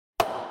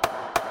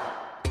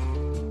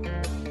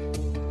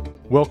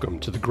Welcome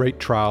to the Great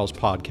Trials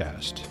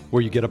Podcast,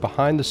 where you get a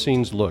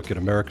behind-the-scenes look at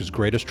America's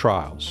greatest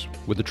trials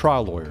with the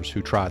trial lawyers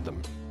who tried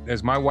them.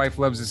 As my wife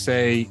loves to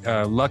say,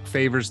 luck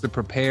favors the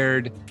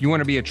prepared. If you want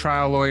to be a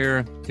trial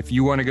lawyer, if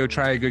you want to go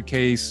try a good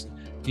case,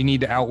 you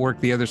need to outwork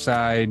the other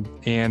side.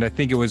 And I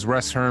think it was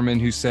Russ Herman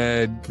who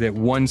said that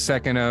 1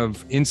 second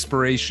of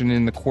inspiration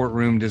in the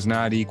courtroom does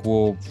not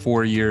equal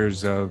 4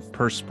 years of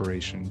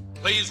perspiration.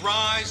 Please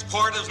rise.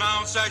 Court is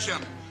now in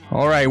session.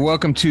 All right,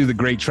 welcome to the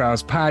Great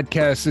Trials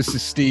Podcast. This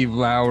is Steve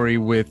Lowry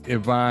with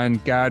Yvonne,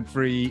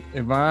 Godfrey.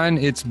 Yvonne,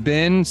 it's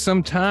been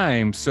some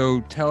time, so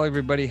tell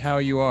everybody how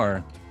you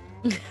are.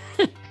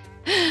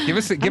 Give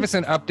us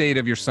an update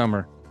of your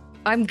summer.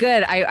 I'm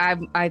good.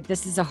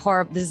 This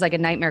is like a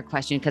nightmare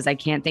question because I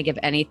can't think of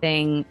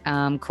anything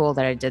cool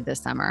that I did this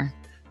summer.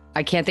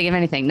 I can't think of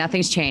anything.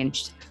 Nothing's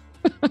changed.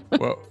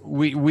 Well,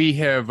 we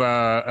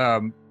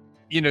have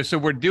so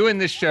we're doing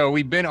this show.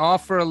 We've been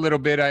off for a little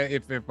bit.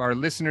 If our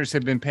listeners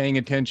have been paying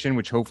attention,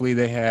 which hopefully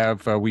they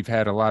have, we've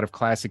had a lot of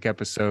classic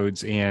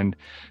episodes. And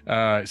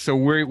so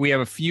we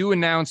have a few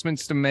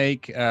announcements to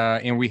make.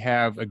 And we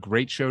have a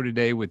great show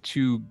today with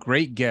two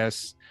great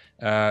guests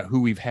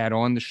who we've had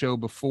on the show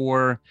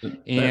before.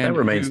 And that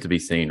remains to be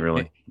seen,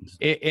 really.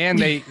 And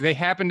they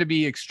happen to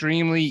be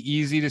extremely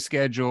easy to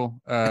schedule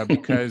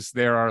because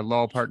they're our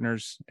law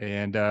partners.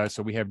 And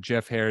so we have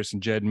Jeff Harris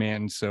and Jed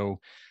Manton. So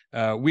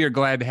we are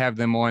glad to have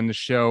them on the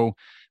show.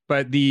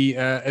 But the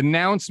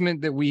announcement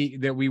that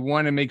we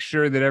want to make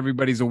sure that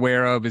everybody's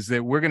aware of is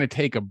that we're going to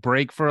take a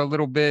break for a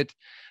little bit.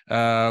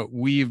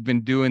 We've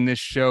been doing this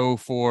show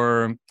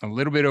for a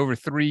little bit over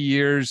 3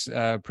 years,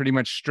 pretty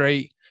much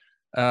straight,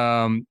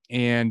 and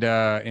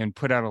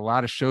put out a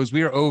lot of shows.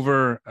 We are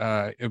over.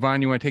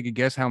 Yvonne, you want to take a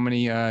guess how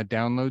many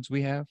downloads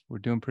we have? We're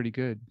doing pretty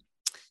good.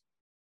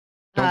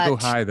 Don't go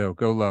high though.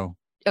 Go low.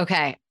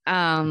 Okay.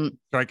 So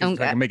I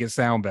can make it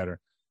sound better.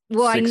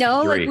 Well, 63. I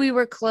know like we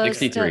were close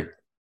 63. to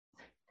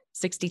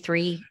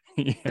 63,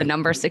 the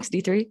number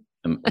 63.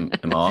 I'm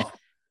off.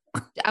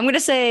 I'm going to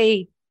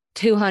say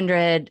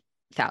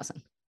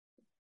 200,000.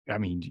 I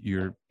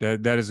mean,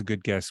 that is a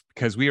good guess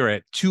because we are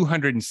at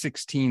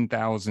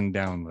 216,000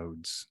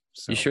 downloads.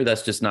 So. You sure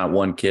that's just not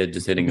one kid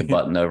just hitting the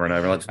button over and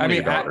over? Like one of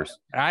your daughters.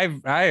 I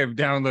have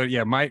downloaded.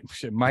 Yeah,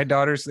 my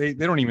daughters. They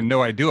don't even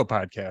know I do a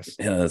podcast.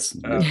 Yeah, that's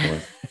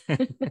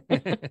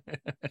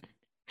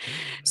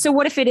So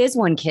what if it is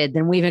one kid?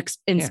 Then we've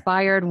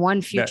inspired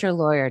one future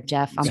lawyer,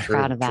 Jeff. I'm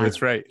proud of that.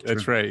 That's right.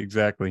 That's right.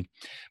 Exactly.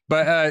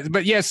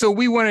 But yeah, so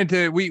we wanted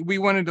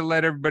to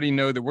let everybody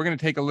know that we're going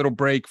to take a little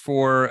break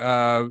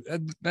for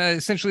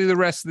essentially the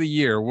rest of the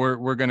year.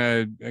 We're going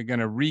to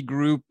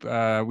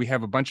regroup. We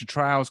have a bunch of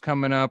trials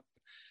coming up.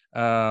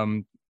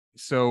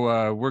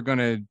 So we're going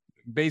to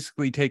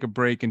basically take a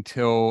break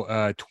until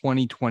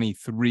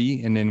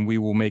 2023, and then we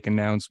will make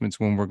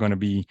announcements when we're going to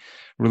be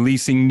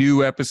releasing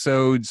new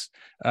episodes.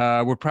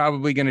 We're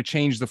probably going to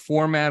change the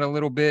format a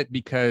little bit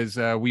because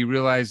we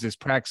realize as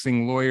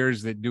practicing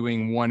lawyers that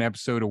doing one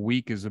episode a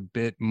week is a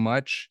bit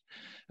much.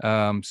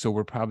 So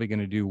we're probably going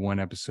to do one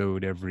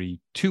episode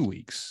every 2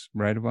 weeks,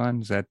 right,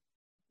 Yvonne? Is that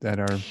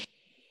our...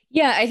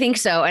 Yeah, I think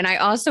so. And I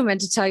also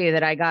meant to tell you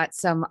that I got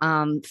some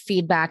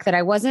feedback that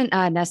I wasn't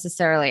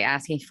necessarily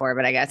asking for,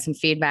 but I got some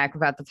feedback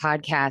about the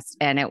podcast.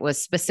 And it was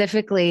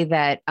specifically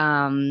that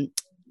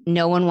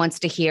no one wants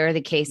to hear the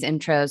case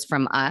intros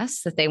from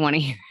us, that they want to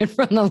hear it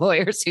from the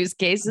lawyers whose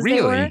cases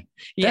they were.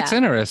 Yeah. That's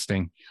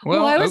interesting.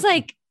 Well, I was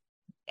like,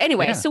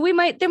 anyway, yeah. So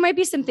there might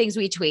be some things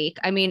we tweak.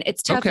 I mean,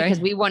 it's tough because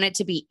we want it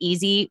to be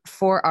easy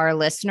for our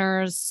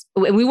listeners.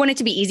 We want it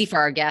to be easy for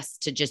our guests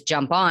to just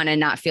jump on and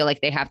not feel like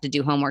they have to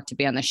do homework to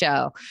be on the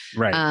show.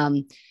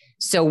 Right.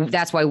 So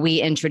that's why we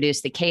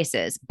introduce the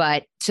cases.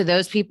 But to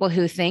those people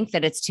who think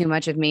that it's too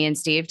much of me and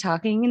Steve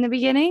talking in the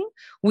beginning,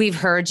 we've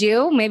heard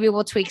you. Maybe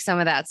we'll tweak some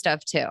of that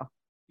stuff too.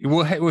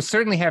 We'll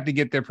certainly have to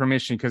get their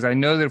permission because I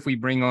know that if we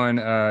bring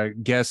on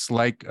guests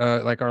like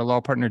our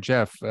law partner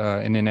Jeff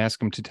and then ask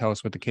them to tell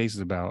us what the case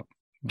is about,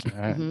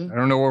 I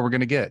don't know what we're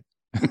going to get.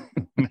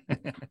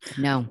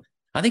 No,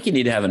 I think you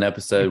need to have an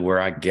episode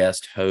where I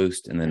guest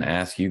host and then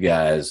ask you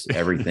guys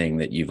everything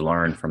that you've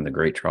learned from the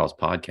Great Trials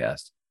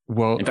Podcast.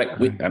 Well, in fact,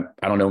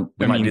 I don't know.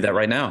 We might do that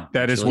right now.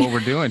 That is what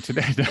we're doing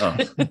today.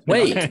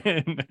 Wait.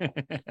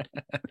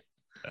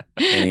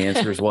 And the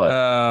answer is what?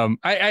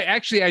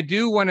 I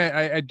do want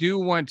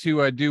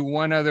to do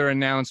one other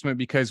announcement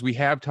because we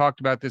have talked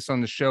about this on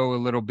the show a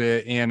little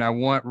bit, and I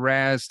want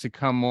Raz to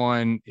come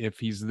on if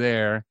he's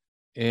there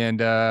and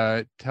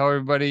tell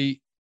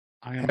everybody.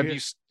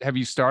 Have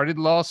you started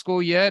law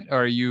school yet?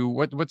 Or are you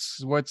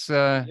what's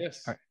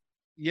Yes.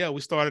 Yeah,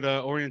 we started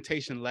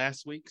orientation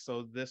last week,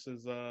 so this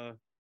is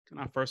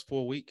our first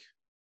full week.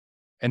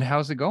 And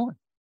how's it going?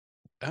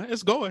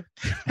 It's going.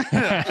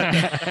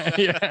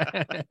 Yeah.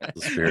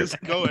 It's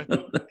going.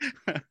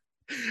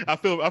 I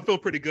feel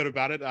pretty good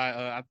about it.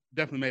 I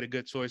definitely made a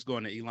good choice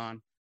going to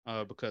Elon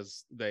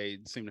because they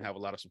seem to have a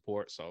lot of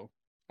support. So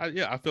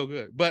I feel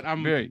good. But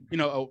I'm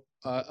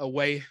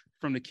away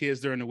from the kids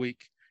during the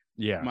week.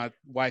 Yeah. My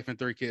wife and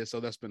 3 kids, so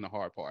that's been the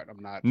hard part.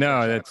 I'm not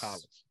that's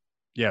college.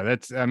 Yeah,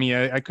 that's. I mean,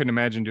 I couldn't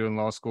imagine doing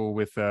law school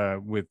with a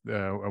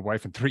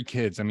wife and 3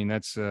 kids. I mean,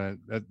 that's a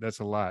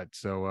lot.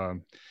 So,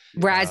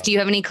 Raz, do you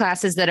have any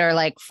classes that are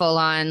like full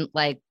on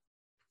like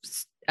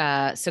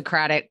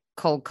Socratic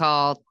cold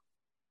call?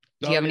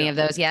 Do you have any of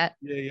those yet?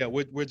 Yeah.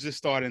 We're just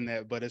starting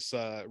that, but it's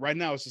right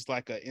now it's just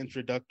like an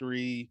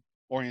introductory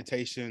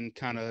orientation,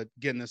 kind of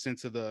getting us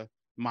into the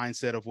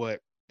mindset of what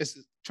it's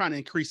trying to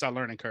increase our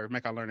learning curve,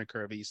 make our learning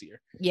curve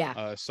easier.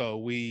 Yeah. So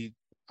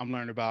I'm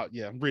learning about,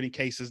 I'm reading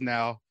cases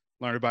now,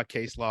 learning about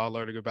case law,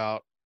 learning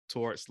about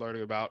torts,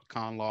 learning about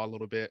con law a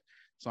little bit.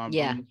 So I'm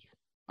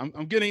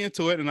getting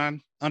into it, and I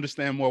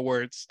understand more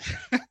words.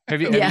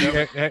 Have you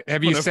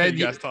said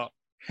you guys talk?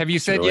 Have you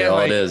said really yet? All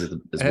like, it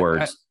is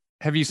words.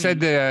 Have you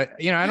said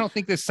I don't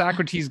think this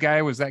Socrates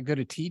guy was that good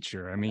a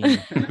teacher. I mean,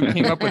 who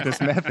came up with this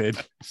method?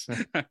 So.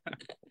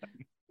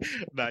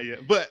 Not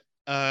yet, but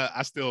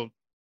I still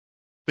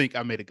think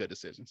I made a good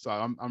decision. So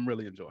I'm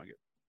really enjoying it.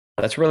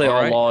 That's really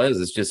all law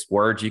is. It's just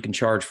words you can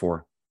charge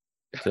for.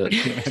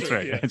 That's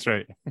right. That's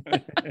right.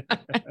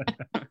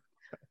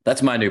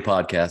 That's my new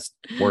podcast.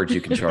 Words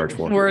you can charge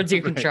for. Words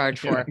you can charge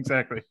for. Yeah,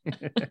 exactly.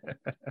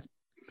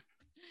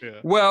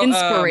 Well,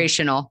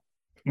 inspirational.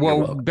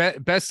 Well,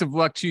 best of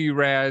luck to you,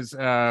 Raz.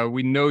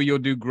 We know you'll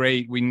do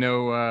great. We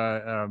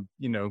know,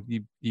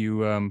 we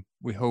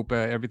hope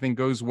everything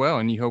goes well,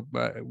 and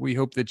we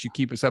hope that you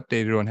keep us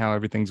updated on how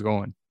everything's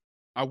going.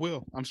 I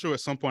will. I'm sure at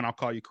some point I'll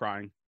call you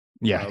crying.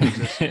 Yeah,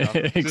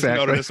 exactly. Just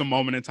know that it's a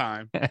moment in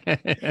time.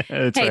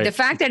 The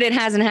fact that it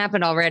hasn't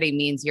happened already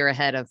means you're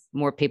ahead of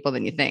more people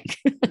than you think.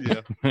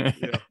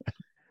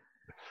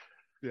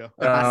 Yeah.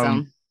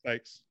 Awesome.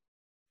 Thanks.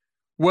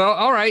 Well,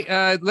 all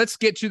right. Let's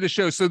get to the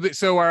show.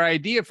 So our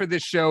idea for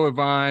this show,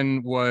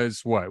 Yvonne,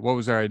 was what? What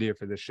was our idea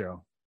for this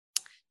show?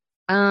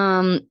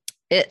 What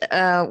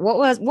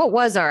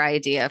was our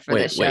idea for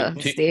this show,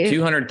 Steve?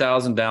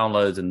 200,000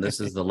 downloads, and this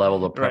is the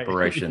level of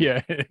preparation.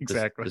 Right. Yeah,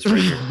 exactly. This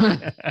right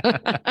here.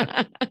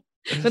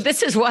 But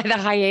this is why the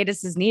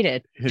hiatus is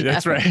needed.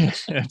 That's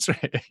right. That's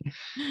right.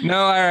 No,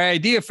 our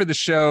idea for the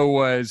show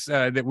was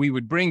that we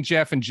would bring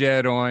Jeff and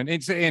Jed on.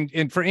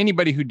 And for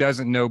anybody who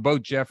doesn't know,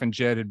 both Jeff and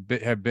Jed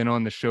have been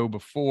on the show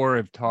before,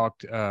 have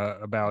talked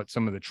about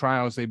some of the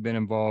trials they've been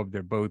involved.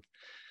 They're both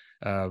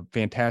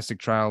fantastic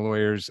trial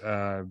lawyers.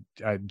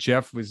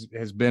 Jeff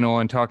has been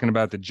on talking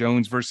about the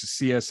Jones versus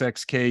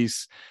CSX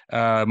case,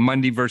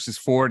 Mundy versus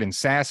Ford, and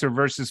Sasser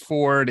versus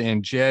Ford,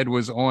 and Jed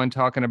was on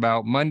talking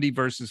about Mundy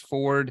versus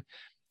Ford.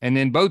 And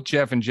then both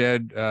Jeff and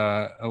Jed,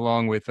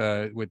 along with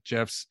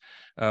Jeff's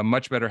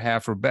much better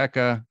half,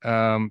 Rebecca,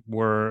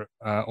 were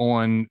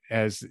on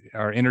as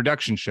our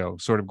introduction show,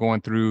 sort of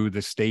going through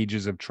the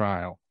stages of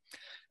trial.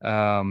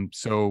 And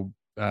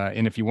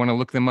if you want to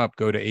look them up,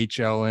 go to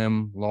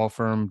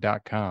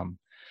hlmlawfirm.com.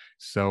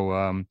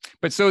 So,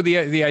 so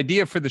the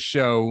idea for the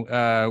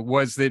show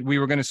was that we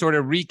were going to sort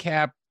of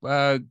recap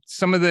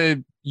some of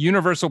the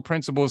universal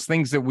principles,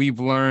 things that we've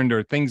learned,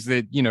 or things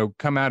that,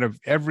 come out of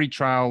every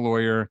trial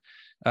lawyer,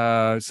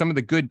 some of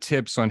the good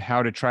tips on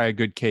how to try a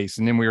good case.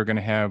 And then we were going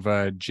to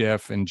have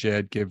Jeff and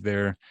Jed give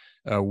their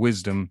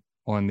wisdom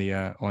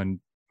on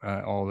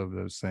all of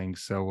those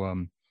things.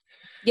 So,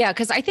 yeah,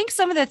 because I think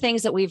some of the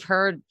things that we've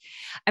heard,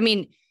 I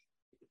mean,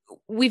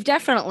 we've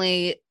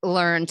definitely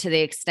learned to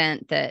the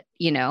extent that,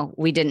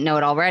 we didn't know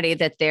it already,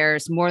 that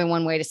there's more than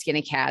one way to skin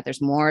a cat.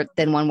 There's more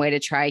than one way to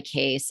try a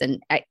case.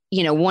 And,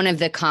 one of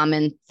the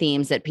common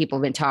themes that people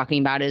have been talking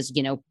about is,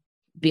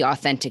 be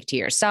authentic to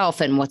yourself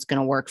and what's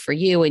going to work for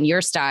you and your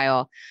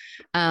style.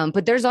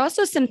 But there's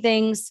also some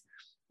things,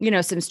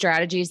 some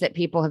strategies that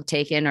people have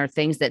taken or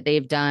things that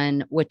they've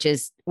done, which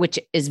is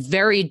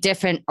very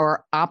different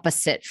or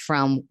opposite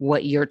from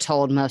what you're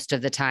told most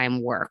of the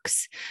time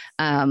works.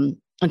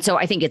 And so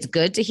I think it's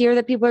good to hear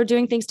that people are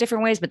doing things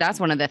different ways, but that's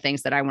one of the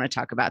things that I want to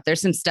talk about.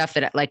 There's some stuff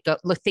that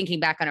thinking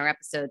back on our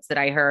episodes that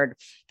I heard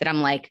that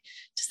I'm like,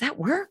 does that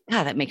work?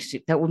 That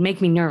would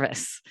make me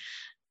nervous.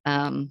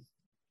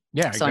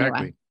 Yeah, exactly.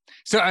 Anyway.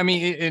 So, I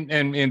mean,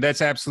 and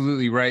that's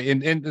absolutely right.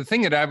 And the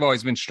thing that I've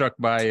always been struck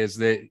by is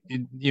that,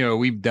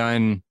 we've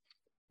done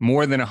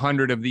more than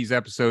 100 of these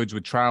episodes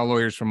with trial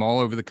lawyers from all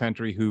over the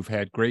country who've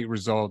had great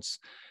results.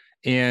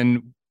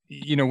 And,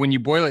 when you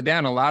boil it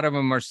down, a lot of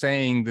them are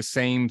saying the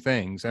same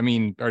things. I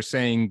mean, are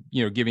saying,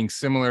 giving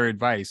similar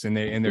advice, and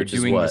they're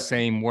doing the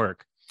same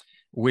work,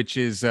 which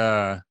is,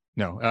 no,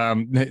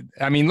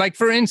 I mean, like,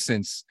 for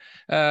instance,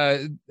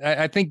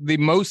 I think the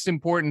most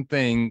important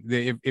thing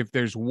that if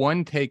there's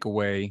one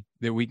takeaway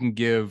that we can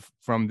give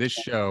from this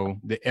show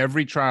that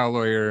every trial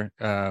lawyer,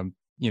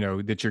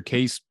 that your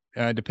case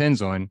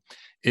depends on,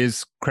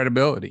 is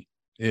credibility.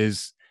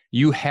 Is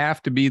you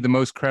have to be the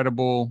most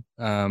credible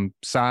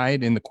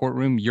side in the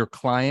courtroom. Your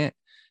client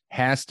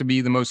has to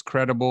be the most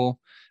credible.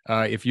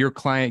 If your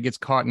client gets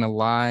caught in a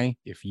lie,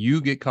 if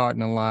you get caught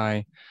in a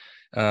lie,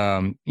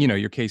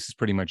 your case is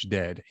pretty much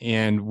dead.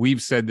 And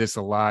we've said this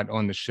a lot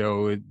on the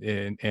show,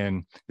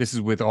 and this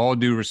is with all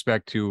due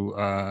respect to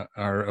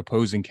our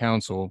opposing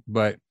counsel,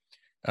 but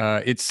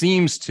it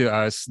seems to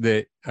us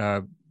that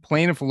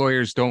plaintiff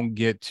lawyers don't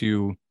get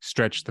to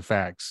stretch the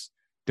facts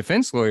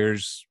defense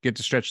lawyers get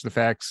to stretch the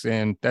facts,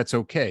 and that's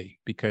okay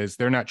because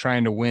they're not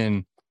trying to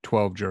win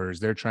 12 jurors.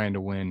 They're trying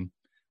to win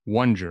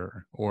one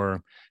juror,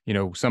 or,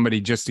 somebody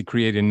just to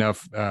create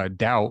enough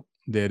doubt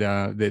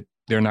that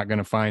they're not going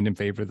to find in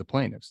favor of the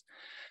plaintiffs.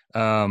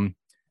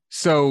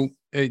 So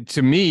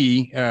to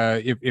me,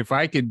 if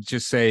I could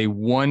just say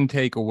one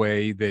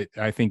takeaway that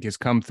I think has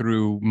come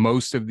through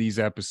most of these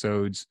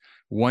episodes,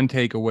 one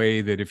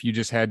takeaway that if you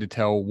just had to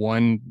tell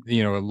one, a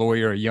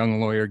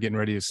young lawyer getting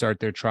ready to start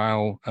their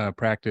trial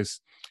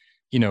practice,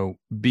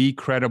 be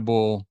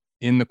credible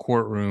in the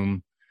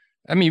courtroom.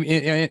 I mean,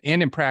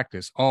 and in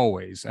practice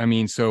always. I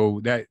mean,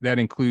 so that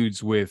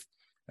includes with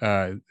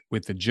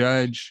the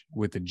judge,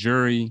 with the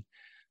jury,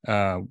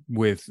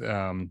 with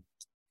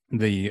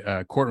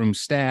the courtroom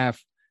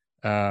staff,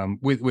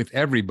 with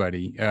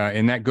everybody,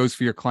 and that goes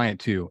for your client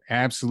too.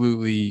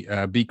 Absolutely,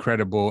 be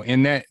credible,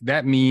 and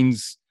that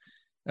means.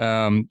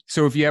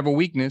 So if you have a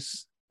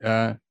weakness,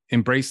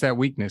 embrace that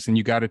weakness, and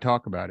you got to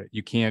talk about it.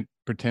 You can't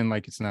pretend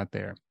like it's not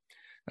there.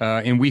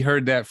 And we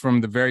heard that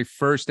from the very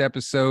first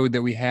episode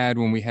that we had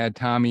when we had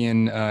Tommy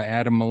and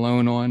Adam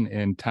Malone on,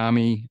 and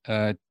Tommy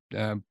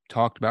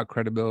talked about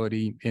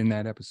credibility in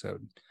that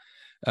episode.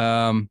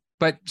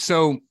 But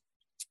so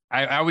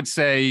I would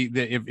say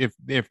that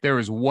if there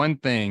is one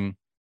thing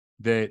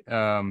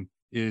that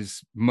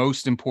is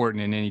most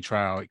important in any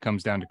trial, it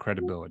comes down to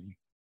credibility.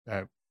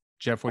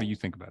 Jeff, what do you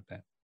think about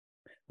that?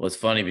 Well, it's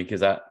funny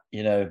because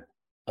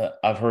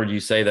I've heard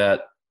you say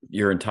that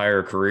your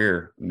entire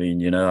career. I mean,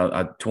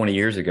 20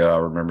 years ago, I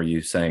remember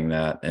you saying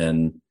that.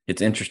 And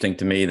it's interesting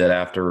to me that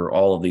after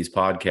all of these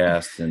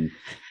podcasts and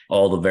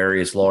all the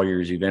various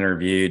lawyers you've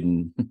interviewed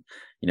and,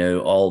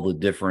 all the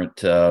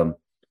different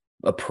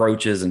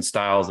approaches and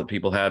styles that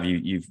people have,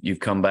 you've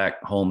come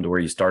back home to where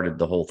you started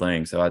the whole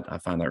thing. So I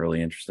find that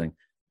really interesting.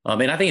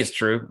 And I think it's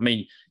true. I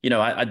mean,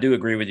 I do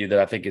agree with you that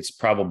I think it's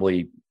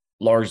probably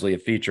largely a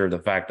feature of the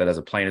fact that as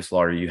a plaintiff's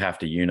lawyer, you have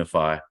to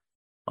unify.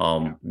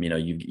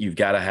 You've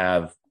got to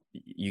have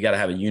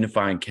a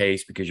unifying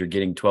case because you're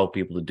getting 12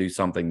 people to do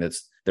something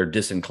they're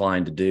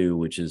disinclined to do,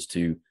 which is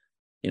to,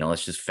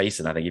 let's just face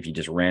it. I think if you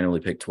just randomly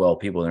pick 12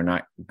 people, they're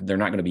not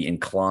going to be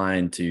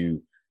inclined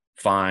to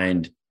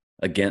find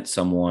against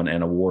someone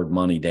and award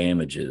money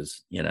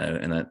damages,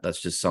 and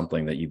that's just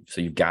something that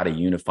you've got to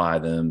unify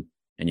them,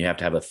 and you have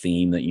to have a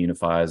theme that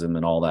unifies them,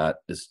 and all that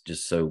is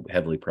just so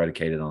heavily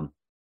predicated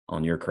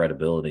on your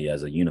credibility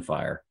as a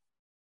unifier.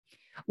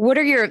 What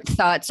are your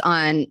thoughts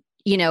on,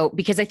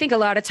 because I think a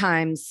lot of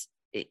times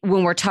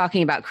when we're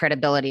talking about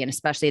credibility, and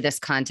especially this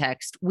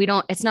context,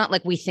 it's not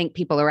like we think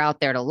people are out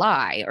there to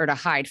lie or to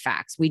hide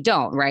facts. We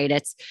don't, right?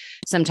 It's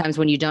sometimes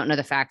when you don't know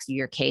the facts of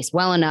your case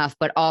well enough,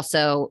 but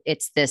also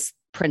it's this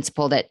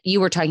principle that you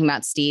were talking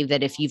about, Steve,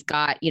 that if you've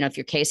got, if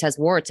your case has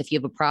warts, if you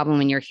have a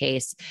problem in your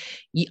case,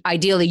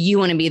 ideally you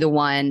want to be the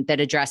one that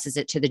addresses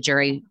it to the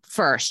jury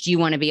first. You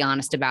want to be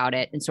honest about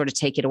it and sort of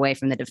take it away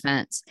from the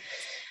defense.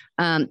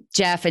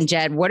 Jeff and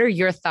Jed, what are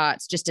your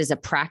thoughts just as a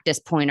practice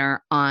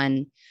pointer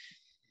on,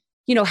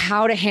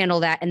 how to handle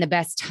that and the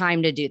best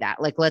time to do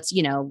that? Like, let's,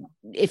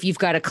 if you've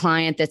got a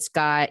client that's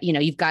got,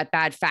 you've got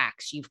bad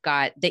facts, you've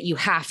got that you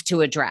have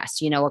to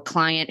address, a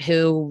client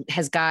who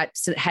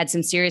had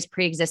some serious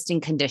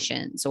pre-existing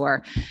conditions,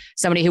 or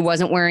somebody who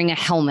wasn't wearing a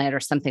helmet or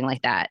something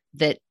like that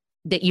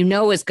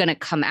is going to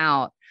come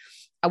out.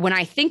 When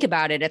I think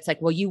about it, it's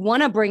like, well, you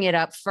want to bring it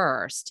up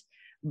first,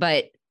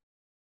 but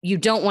you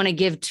don't want to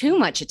give too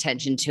much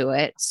attention to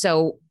it.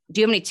 So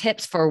do you have any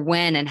tips for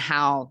when and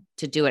how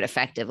to do it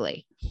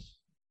effectively?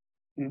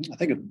 I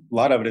think a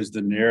lot of it is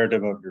the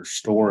narrative of your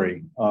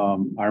story.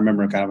 I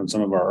remember kind of in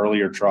some of our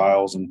earlier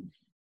trials and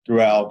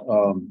throughout,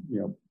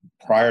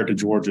 prior to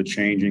Georgia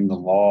changing the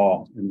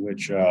law, in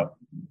which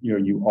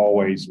you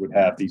always would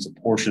have these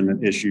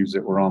apportionment issues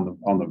that were on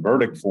the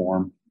verdict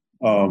form.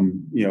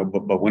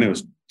 But when it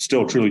was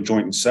still truly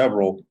joint and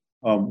several,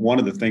 one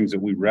of the things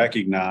that we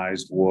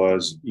recognized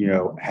was,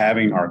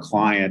 having our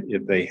client,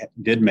 if they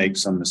did make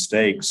some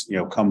mistakes,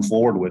 come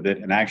forward with it,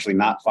 and actually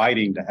not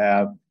fighting to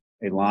have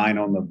a line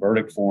on the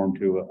verdict form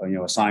to,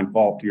 assign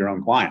fault to your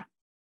own client.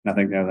 And I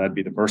think that'd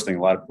be the first thing. A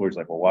lot of lawyers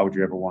are like, well, why would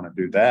you ever want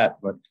to do that?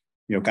 But,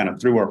 kind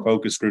of through our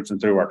focus groups and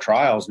through our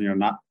trials,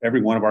 not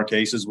every one of our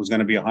cases was going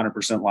to be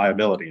 100%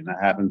 liability. And that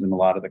happens in a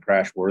lot of the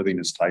crash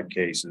worthiness type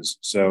cases.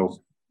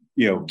 So,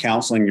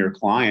 counseling your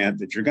client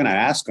that you're going to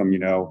ask them,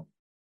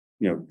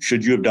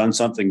 should you have done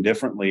something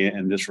differently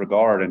in this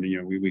regard? And,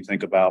 we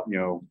think about,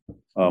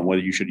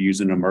 whether you should use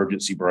an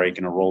emergency brake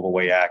in a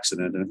rollaway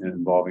accident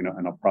involving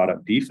a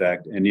product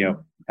defect. And,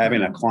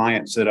 having a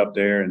client sit up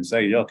there and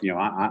say, look,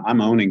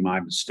 I'm owning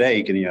my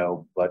mistake.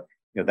 And, but,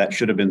 that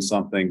should have been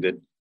something that,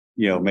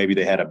 maybe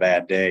they had a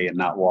bad day and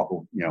not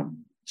walk,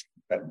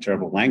 that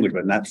terrible language.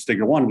 But in that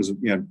particular one was,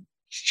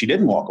 she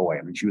didn't walk away.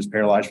 I mean, she was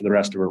paralyzed for the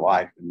rest of her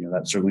life. And,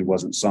 that certainly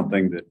wasn't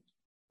something that,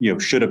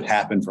 should have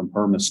happened from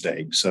her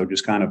mistake. So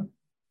just kind of,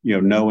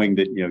 knowing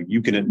that,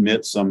 you can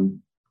admit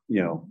some,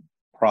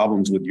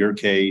 problems with your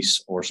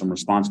case or some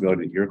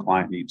responsibility that your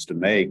client needs to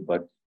make.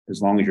 But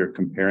as long as you're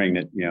comparing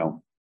it,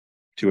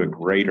 to a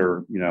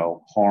greater,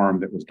 harm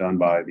that was done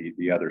by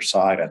the other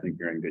side, I think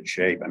you're in good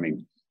shape. I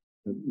mean,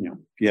 if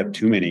you have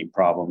too many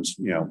problems,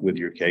 with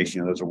your case,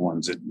 those are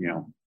ones that,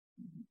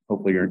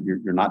 hopefully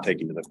you're not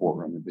taking to the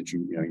courtroom that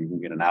you can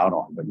get an out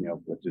on. But,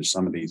 with just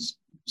some of these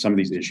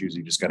issues,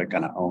 you just got to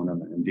kind of own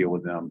them and deal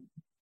with them,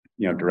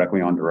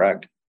 directly on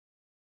direct.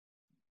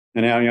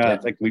 And now, I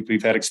think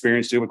we've had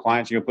experience too with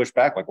clients, push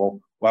back like,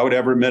 well, why would I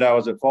ever admit I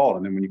was at fault?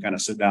 And then when you kind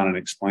of sit down and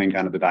explain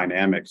kind of the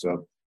dynamics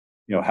of,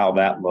 how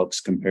that looks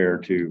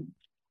compared to,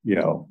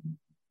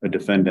 a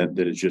defendant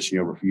that is just,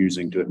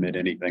 refusing to admit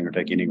anything or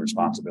take any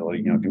responsibility,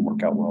 it can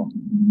work out well.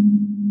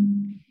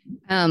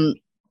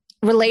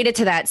 Related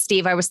to that,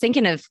 Steve, I was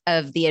thinking of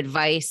the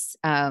advice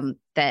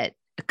that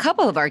a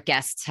couple of our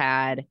guests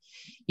had.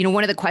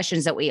 One of the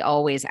questions that we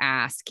always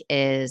ask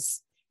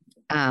is,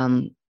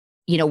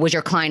 was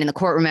your client in the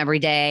courtroom every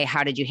day?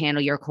 How did you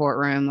handle your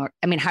courtroom? Or,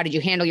 how did you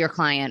handle your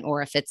client?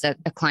 Or if it's a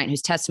client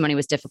whose testimony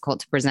was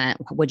difficult to present,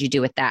 what'd you do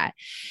with that?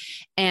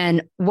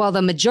 And while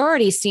the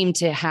majority seemed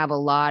to have a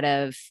lot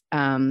of,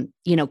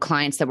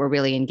 clients that were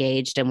really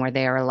engaged and were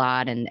there a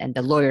lot, and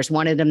the lawyers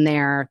wanted them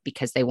there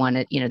because they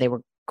wanted, they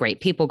were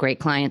great people, great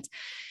clients.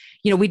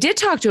 We did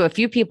talk to a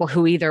few people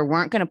who either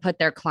weren't going to put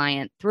their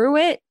client through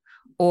it,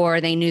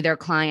 or they knew their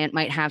client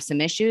might have some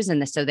issues.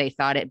 And so they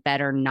thought it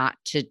better not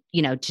to,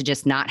 to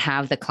just not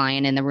have the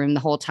client in the room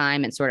the whole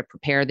time and sort of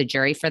prepare the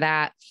jury for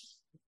that.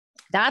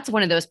 That's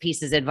one of those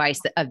pieces of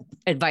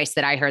advice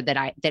that I heard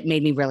that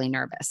made me really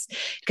nervous,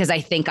 because I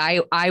think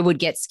I would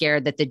get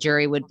scared that the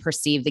jury would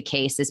perceive the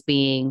case as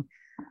being,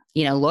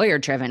 lawyer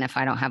driven if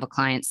I don't have a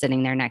client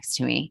sitting there next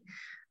to me.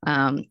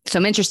 So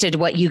I'm interested in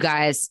what you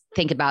guys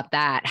think about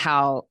that,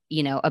 how,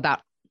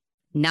 about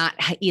not,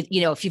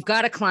 if you've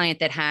got a client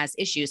that has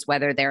issues,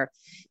 whether they're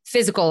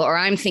physical, or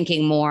I'm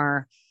thinking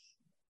more,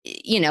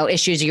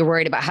 issues you're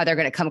worried about how they're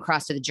going to come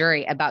across to the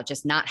jury, about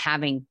just not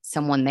having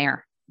someone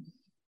there.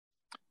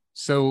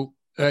 So,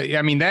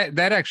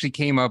 that actually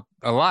came up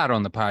a lot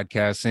on the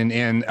podcast,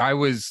 and I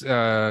was,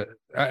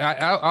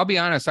 I'll be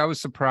honest, I was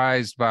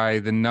surprised by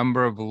the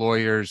number of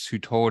lawyers who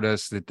told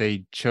us that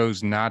they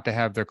chose not to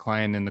have their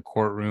client in the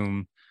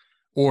courtroom,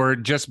 or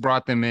just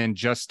brought them in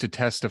just to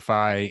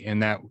testify,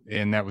 and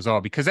that was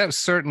all, because that was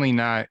certainly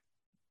not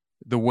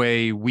the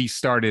way we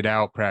started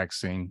out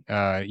practicing.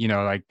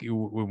 Like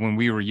when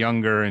we were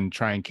younger and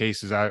trying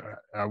cases, I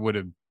would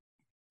have,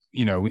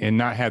 and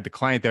not had the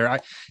client there.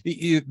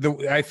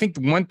 I think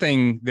one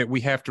thing that we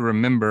have to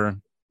remember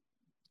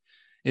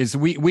is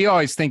we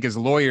always think as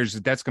lawyers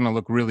that that's going to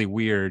look really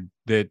weird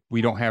that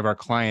we don't have our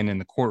client in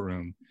the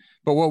courtroom.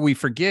 But what we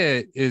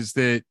forget is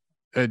that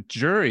a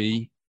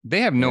jury,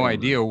 they have no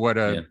idea what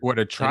a trial is going to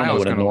look like.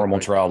 What a normal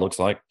trial looks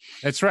like.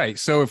 That's right.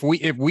 So if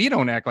we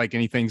don't act like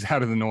anything's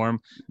out of the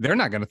norm, they're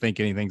not going to think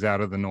anything's out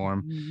of the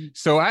norm. Mm-hmm.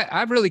 So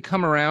I've really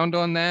come around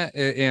on that,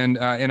 and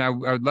I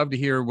would love to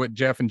hear what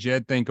Jeff and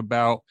Jed think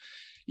about,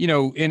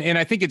 and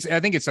I think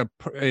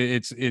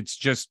it's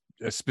just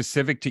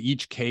specific to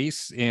each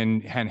case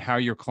and how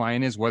your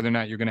client is, whether or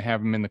not you're going to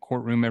have them in the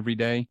courtroom every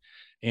day.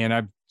 And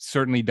I've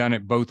certainly done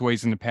it both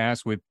ways in the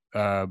past with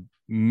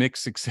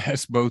mixed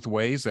success both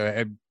ways.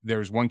 There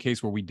was one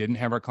case where we didn't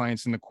have our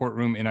clients in the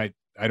courtroom, and I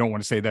don't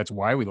want to say that's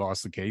why we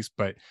lost the case,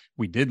 but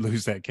we did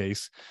lose that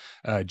case.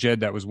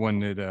 Jed, that was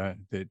one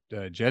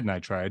that Jed and I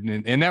tried,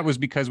 and that was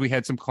because we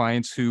had some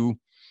clients who,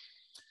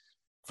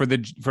 for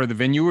the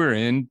venue we're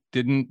in,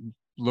 didn't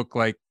look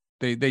like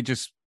they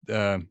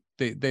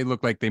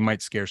look like they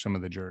might scare some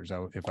of the jurors,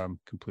 if I'm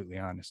completely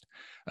honest.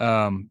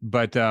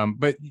 But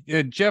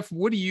Jeff,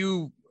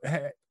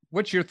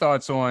 what's your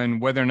thoughts on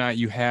whether or not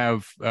you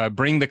have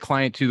bring the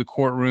client to the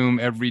courtroom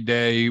every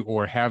day,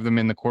 or have them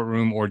in the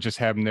courtroom, or just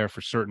have them there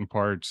for certain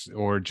parts,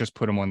 or just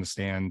put them on the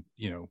stand?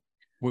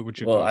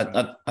 What's your thoughts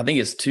on? I think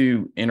it's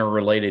two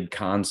interrelated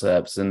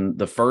concepts. And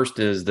the first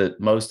is that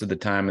most of the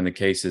time in the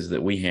cases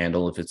that we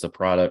handle, if it's a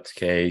product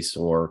case,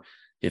 or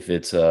if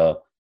it's a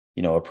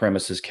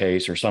premises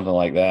case or something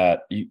like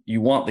that,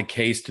 you want the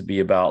case to be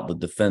about the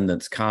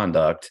defendant's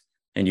conduct,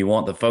 and you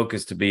want the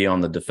focus to be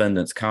on the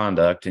defendant's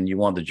conduct, and you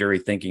want the jury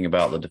thinking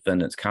about the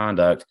defendant's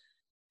conduct.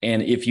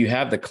 And if you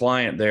have the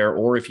client there,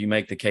 or if you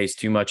make the case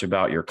too much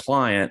about your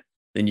client,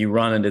 then you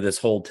run into this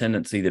whole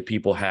tendency that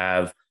people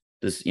have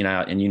this,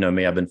 and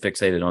me, I've been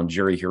fixated on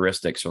jury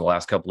heuristics for the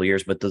last couple of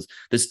years, but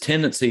this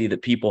tendency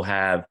that people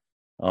have,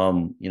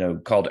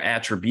 called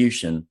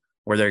attribution,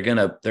 where they're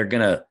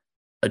gonna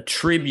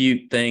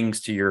attribute things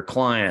to your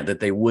client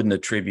that they wouldn't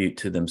attribute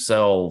to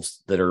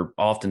themselves, that are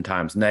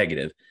oftentimes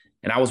negative.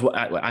 And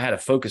I had a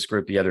focus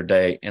group the other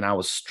day, and I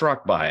was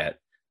struck by it.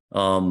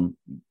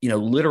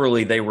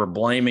 Literally they were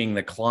blaming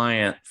the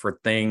client for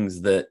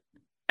things that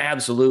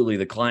absolutely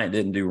the client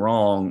didn't do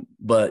wrong,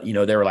 but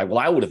they were like, well,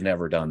 I would have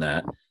never done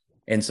that.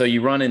 And so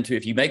you run into,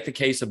 if you make the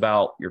case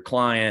about your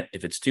client,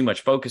 if it's too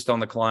much focused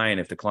on the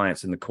client, if the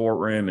client's in the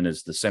courtroom and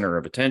is the center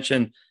of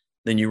attention,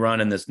 then you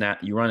run into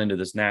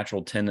this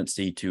natural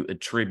tendency to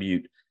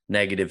attribute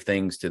negative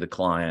things to the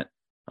client.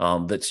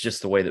 That's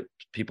just the way that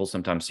people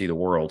sometimes see the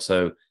world.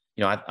 So,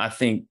 I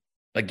think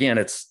again,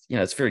 it's,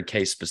 it's very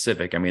case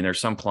specific. I mean, there's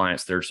some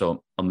clients that are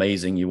so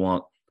amazing, you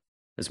want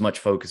as much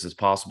focus as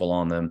possible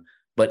on them.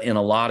 But in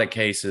a lot of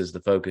cases, the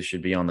focus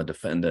should be on the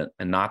defendant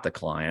and not the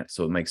client.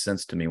 So it makes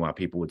sense to me why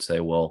people would say,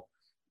 well,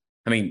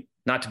 I mean,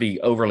 not to be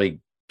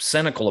overly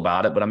cynical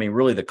about it, but I mean,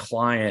 really the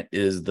client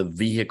is the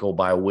vehicle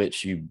by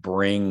which you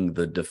bring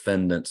the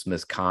defendant's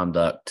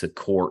misconduct to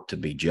court to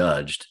be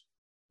judged.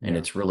 And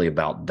it's really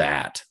about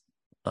that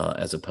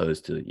as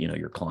opposed to,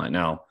 your client.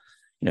 Now,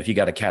 if you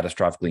got a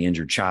catastrophically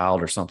injured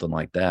child or something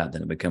like that,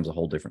 then it becomes a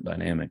whole different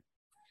dynamic.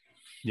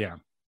 Yeah.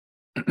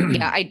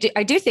 Yeah,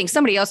 I do think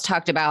somebody else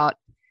talked about,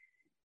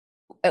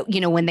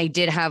 when they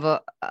did have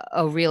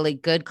a really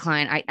good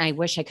client. I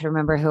wish I could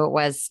remember who it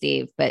was,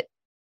 Steve, but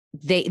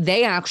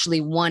they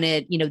actually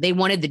wanted, they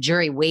wanted the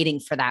jury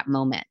waiting for that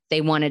moment. They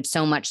wanted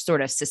so much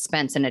sort of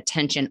suspense and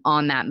attention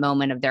on that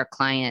moment of their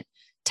client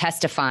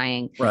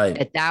testifying,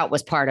 right, that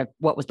was part of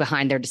what was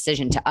behind their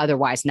decision to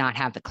otherwise not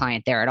have the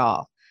client there at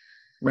all.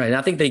 Right. And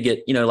I think they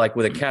get, like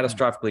with a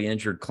catastrophically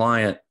injured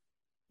client,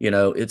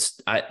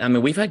 I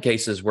mean, we've had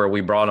cases where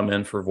we brought them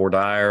in for voir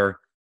dire,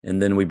 and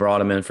then we brought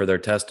them in for their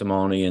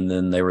testimony, and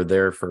then they were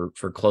there for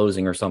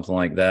closing or something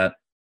like that.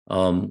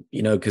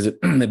 Because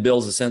it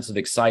builds a sense of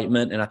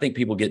excitement. And I think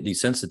people get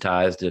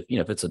desensitized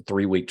if it's a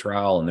 3-week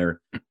trial and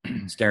they're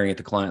staring at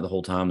the client the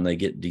whole time, and they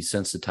get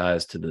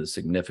desensitized to the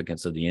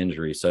significance of the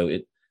injury. So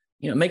it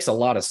makes a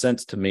lot of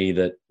sense to me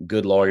that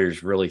good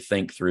lawyers really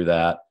think through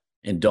that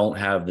and don't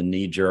have the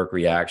knee-jerk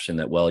reaction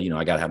that, well,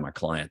 I got to have my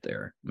client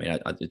there. I mean,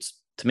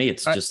 to me,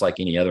 it's just like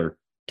any other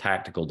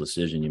tactical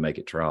decision you make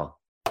at trial.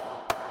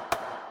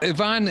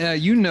 Yvonne,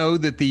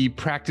 that the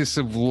practice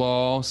of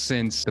law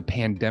since the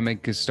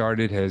pandemic has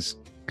started has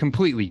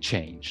completely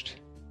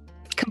changed.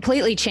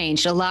 Completely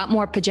changed. A lot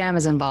more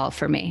pajamas involved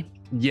for me.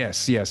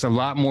 Yes. A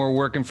lot more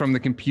working from the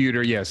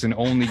computer. Yes. And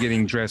only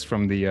getting dressed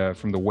from the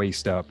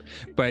waist up.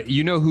 But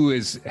who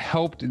has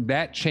helped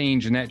that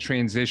change and that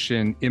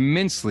transition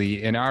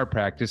immensely in our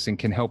practice and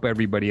can help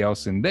everybody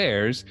else in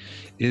theirs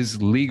is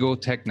Legal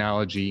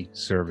Technology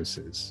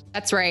Services.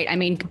 That's right. I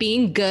mean,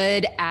 being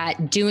good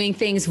at doing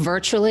things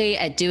virtually,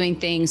 at doing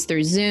things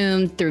through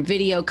Zoom, through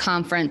video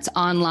conference,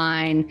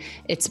 online,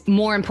 it's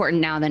more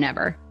important now than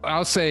ever.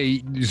 I'll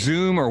say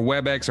Zoom or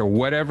WebEx or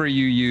whatever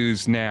you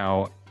use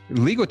now.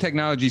 Legal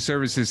Technology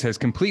Services has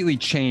completely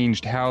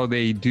changed how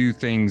they do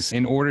things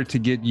in order to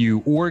get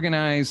you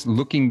organized,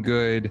 looking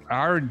good.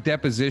 Our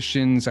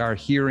depositions, our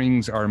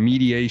hearings, our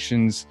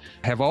mediations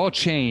have all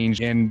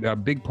changed. And a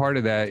big part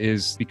of that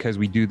is because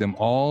we do them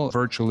all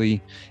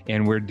virtually,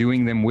 and we're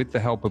doing them with the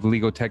help of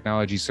Legal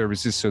Technology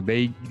Services. So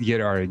they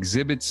get our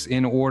exhibits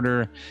in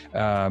order,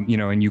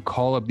 and you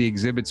call up the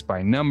exhibits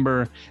by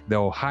number,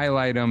 they'll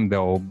highlight them,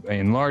 they'll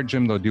enlarge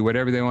them, they'll do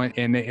whatever they want.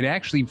 And it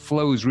actually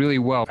flows really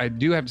well. I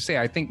do have to say,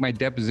 I think my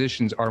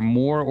depositions are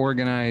more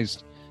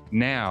organized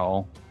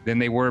now than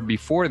they were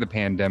before the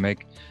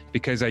pandemic,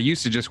 because I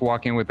used to just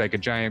walk in with like a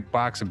giant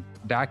box of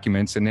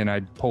documents, and then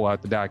I'd pull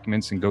out the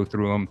documents and go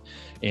through them.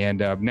 And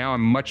now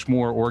I'm much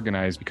more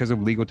organized because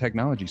of Legal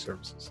Technology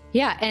Services.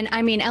 Yeah. And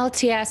I mean,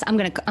 LTS, I'm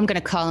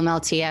gonna call them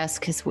LTS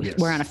because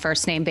we're on a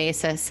first name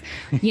basis.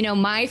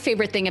 My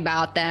favorite thing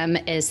about them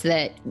is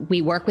that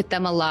we work with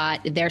them a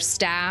lot. Their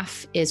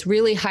staff is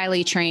really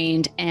highly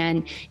trained,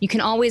 and you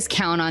can always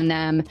count on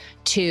them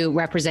to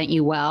represent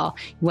you well,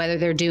 whether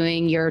they're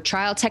doing your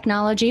trial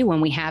technology when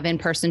we have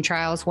in-person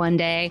trials one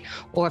day,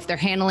 or if they're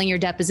handling your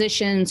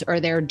depositions, or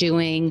they're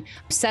doing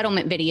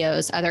settlement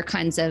videos, other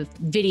kinds of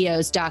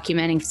videos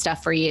documenting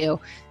stuff for you.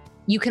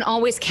 You can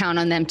always count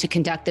on them to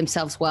conduct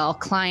themselves well.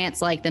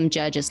 Clients like them,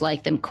 judges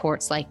like them,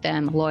 courts like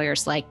them,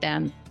 lawyers like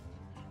them.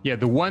 Yeah,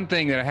 the one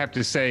thing that I have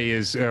to say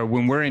is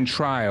when we're in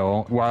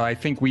trial, while I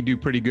think we do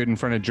pretty good in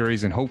front of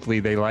juries and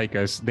hopefully they like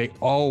us, they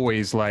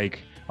always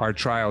like our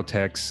trial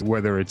techs,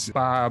 whether it's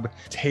Bob,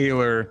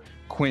 Taylor,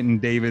 Quentin,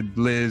 David,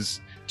 Liz,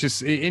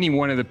 just any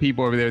one of the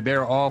people over there.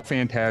 They're all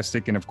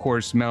fantastic. And of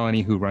course,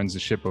 Melanie, who runs the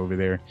ship over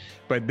there.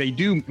 But they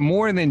do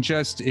more than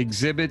just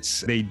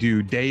exhibits. They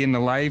do day in the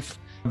life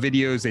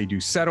videos. They do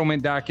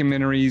settlement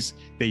documentaries.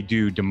 They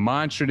do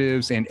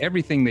demonstratives, and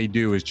everything they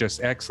do is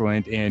just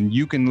excellent. And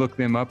you can look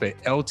them up at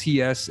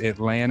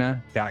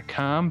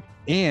ltsatlanta.com.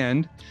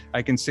 And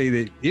I can say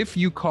that if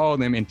you call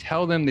them and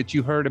tell them that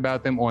you heard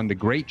about them on the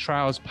Great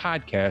Trials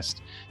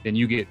podcast, then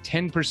you get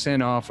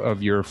 10% off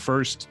of your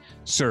first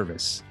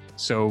service.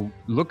 So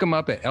look them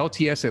up at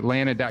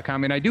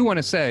ltsatlanta.com. And I do want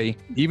to say,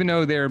 even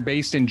though they're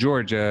based in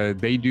Georgia,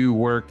 they do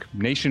work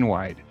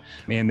nationwide.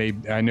 And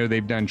I know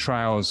they've done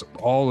trials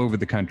all over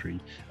the country.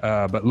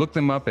 But look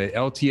them up at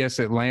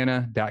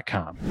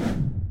ltsatlanta.com.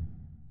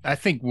 I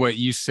think what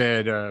you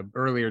said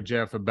earlier,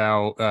 Jeff,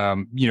 about,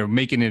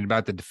 making it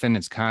about the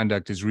defendant's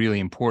conduct is really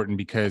important,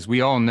 because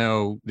we all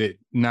know that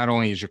not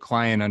only is your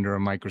client under a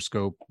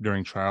microscope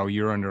during trial,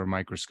 you're under a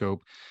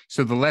microscope.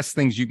 So the less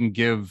things you can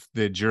give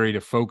the jury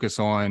to focus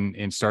on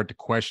and start to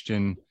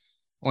question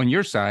on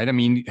your side,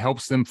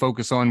 helps them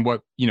focus on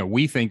what,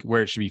 we think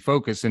where it should be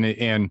focused.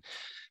 And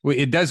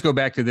it does go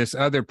back to this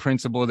other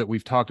principle that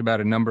we've talked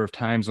about a number of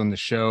times on the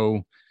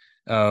show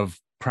of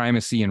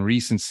primacy and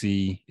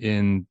recency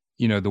in,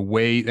 the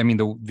way, I mean,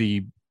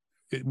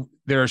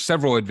 there are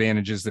several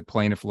advantages that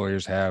plaintiff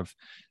lawyers have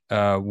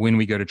when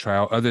we go to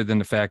trial, other than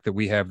the fact that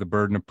we have the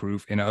burden of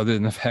proof, and other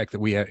than the fact that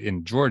we have,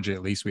 in Georgia,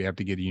 at least, we have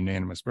to get a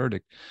unanimous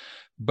verdict.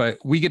 But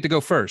we get to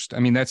go first. I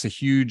mean, that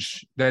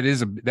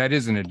is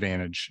an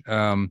advantage.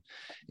 And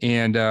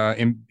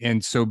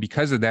so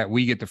because of that,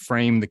 we get to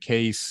frame the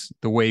case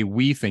the way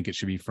we think it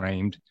should be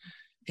framed.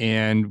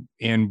 And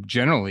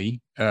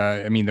generally,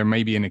 I mean, there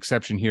may be an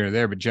exception here or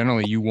there, but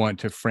generally you want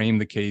to frame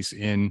the case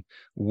in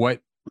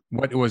what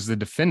was the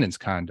defendant's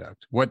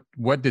conduct?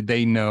 What did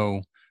they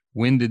know?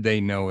 When did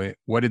they know it?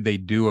 What did they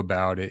do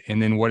about it?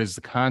 And then what is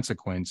the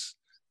consequence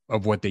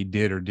of what they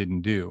did or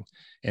didn't do?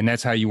 And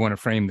that's how you want to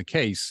frame the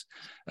case.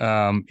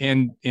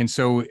 And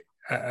so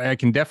I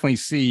can definitely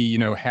see,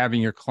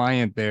 having your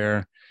client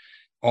there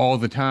all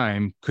the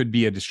time could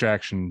be a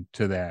distraction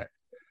to that.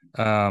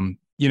 And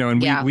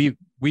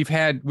we've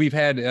had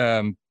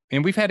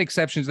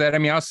exceptions to that. I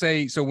mean, I'll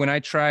say, so when I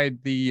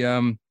tried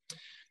the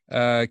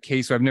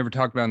case I've never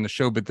talked about on the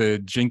show, but the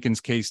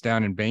Jenkins case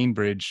down in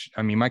Bainbridge,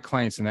 I mean, my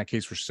clients in that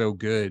case were so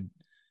good.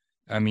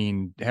 I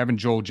mean, having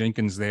Joel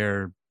Jenkins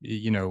there,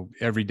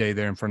 every day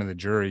there in front of the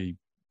jury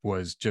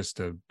was just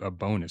a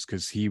bonus,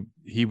 because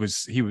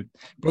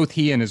both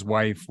he and his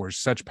wife were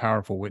such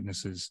powerful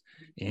witnesses,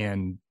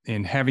 and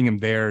having him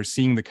there,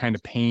 seeing the kind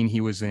of pain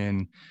he was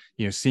in,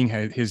 seeing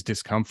his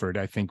discomfort,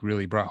 I think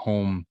really brought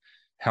home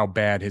how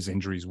bad his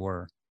injuries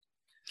were.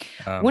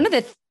 One of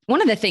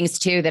the things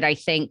too that I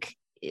think,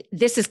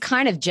 this is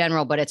kind of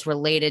general, but it's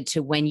related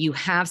to when you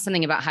have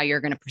something about how you're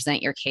going to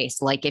present your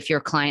case. Like if your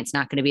client's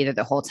not going to be there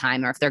the whole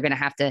time, or if they're going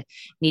to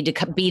need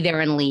to be there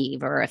and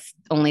leave, or if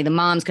only the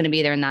mom's going to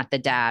be there and not the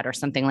dad, or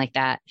something like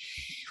that.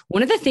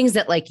 One of the things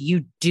that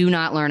you do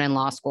not learn in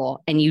law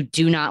school, and you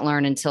do not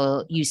learn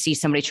until you see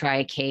somebody try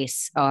a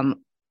case,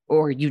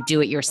 or you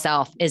do it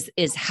yourself,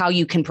 is how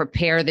you can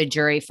prepare the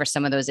jury for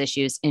some of those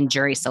issues in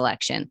jury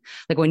selection.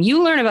 Like when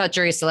you learn about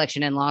jury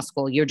selection in law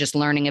school, you're just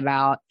learning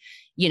about,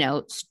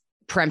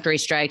 peremptory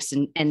strikes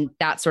and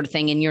that sort of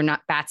thing. And you're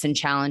not bats and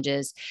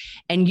challenges.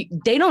 And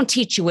they don't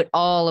teach you at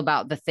all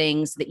about the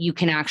things that you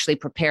can actually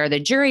prepare the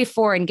jury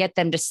for and get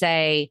them to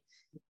say,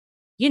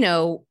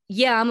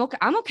 yeah,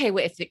 I'm okay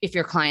with if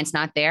your client's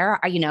not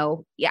there.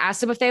 You ask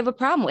them if they have a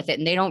problem with it,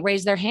 and they don't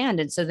raise their hand.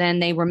 And so then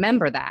they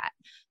remember that.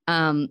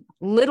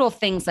 Little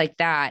things like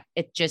that.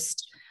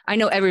 I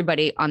know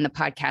everybody on the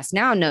podcast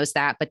now knows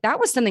that, but that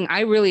was something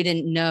I really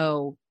didn't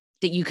know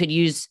that you could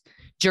use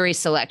jury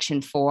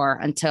selection for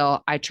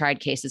until I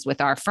tried cases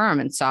with our firm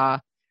and saw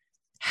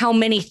how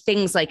many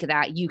things like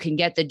that you can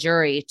get the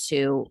jury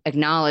to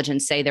acknowledge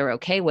and say they're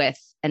okay with,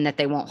 and that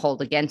they won't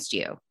hold against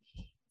you.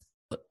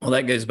 Well,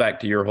 that goes back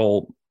to your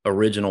whole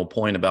original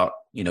point about,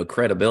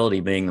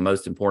 credibility being the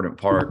most important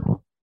part,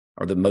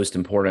 or the most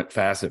important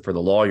facet for the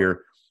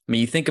lawyer. I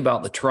mean, you think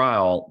about the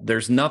trial,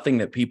 there's nothing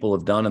that people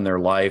have done in their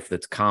life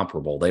that's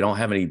comparable. They don't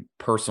have any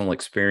personal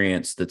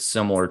experience that's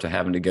similar to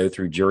having to go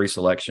through jury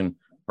selection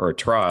or a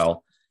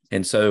trial.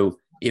 And so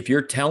if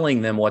you're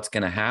telling them what's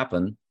going to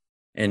happen,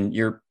 and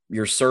you're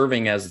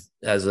serving as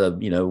a,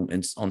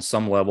 on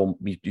some level,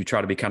 you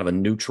try to be kind of a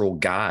neutral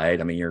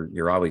guide. I mean,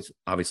 you're always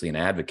obviously an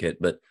advocate,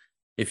 but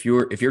if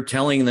you're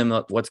telling them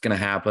what's going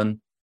to happen,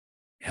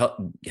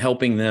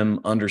 helping them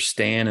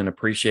understand and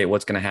appreciate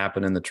what's going to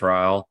happen in the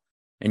trial,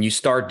 and you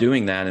start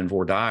doing that in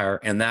voir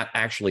dire, and that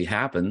actually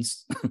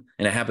happens,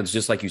 and it happens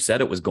just like you said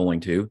it was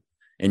going to,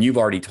 and you've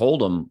already told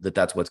them that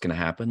that's what's going to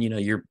happen,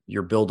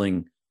 you're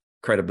building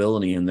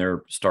credibility, and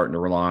they're starting to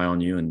rely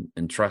on you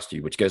and trust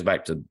you, which goes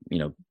back to,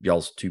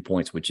 y'all's 2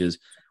 points, which is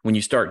when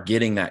you start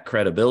getting that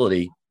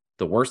credibility,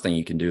 the worst thing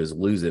you can do is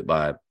lose it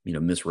by,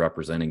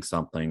 misrepresenting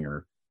something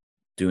or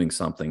doing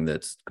something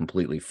that's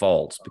completely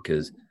false,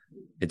 because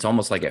it's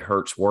almost like it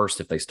hurts worse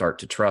if they start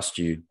to trust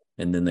you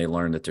and then they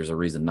learn that there's a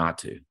reason not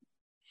to.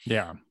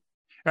 Yeah.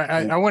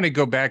 I want to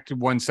go back to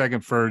 1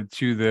 second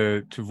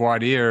to voir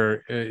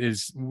dire,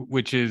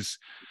 which is,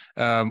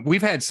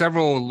 we've had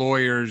several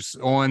lawyers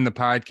on the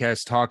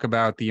podcast talk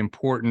about the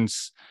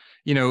importance.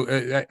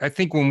 I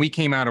think when we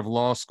came out of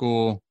law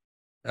school,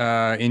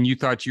 and you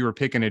thought you were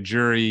picking a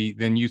jury,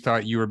 then you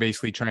thought you were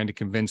basically trying to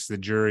convince the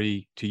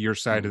jury to your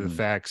side of the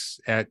facts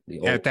at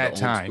that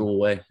time. School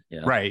way.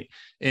 Yeah. Right.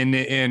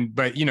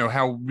 But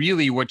how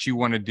really what you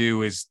want to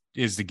do is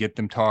to get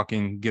them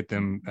talking, get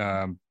them,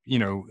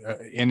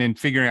 and then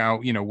figuring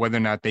out, whether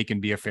or not they can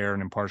be a fair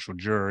and impartial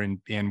juror,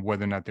 and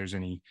whether or not there's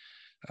any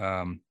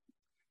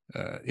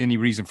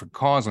reason for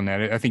cause on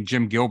that. I think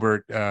Jim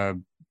Gilbert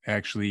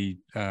actually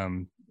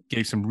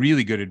gave some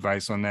really good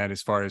advice on that,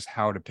 as far as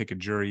how to pick a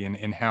jury,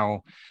 and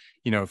how,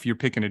 if you're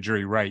picking a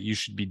jury right, you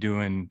should be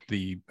doing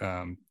the,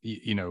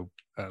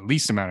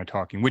 least amount of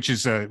talking, which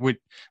is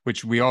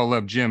which we all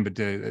love Jim, but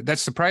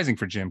that's surprising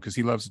for Jim, because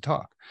he loves to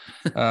talk.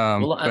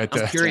 Well, I'm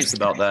curious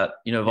about that.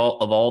 Of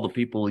all the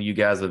people you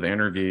guys have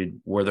interviewed,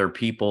 were there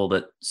people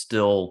that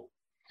still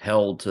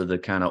held to the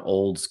kind of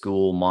old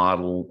school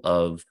model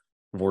of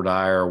voir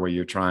dire where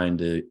you're trying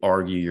to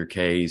argue your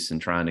case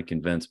and trying to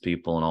convince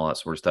people and all that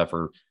sort of stuff,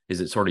 or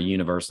is it sort of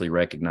universally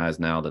recognized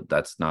now that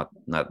that's not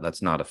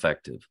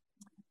effective?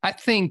 I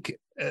think,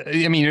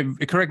 I mean,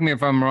 correct me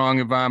if I'm wrong,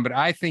 Yvonne, but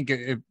I think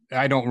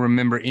I don't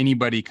remember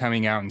anybody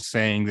coming out and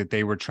saying that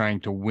they were trying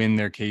to win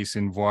their case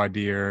in voir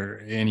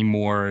dire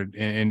anymore,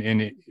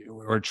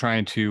 or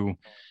trying to.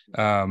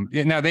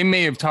 Now they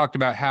may have talked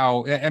about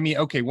how. I mean,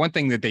 okay, one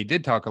thing that they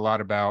did talk a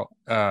lot about,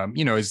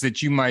 is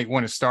that you might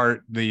want to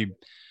start the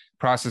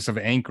process of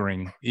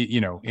anchoring,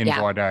 in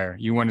voir dire.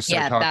 You want to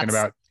start talking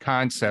about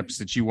concepts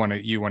that you want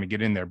to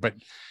get in there, but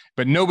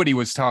nobody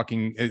was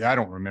talking. I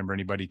don't remember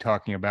anybody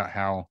talking about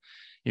how,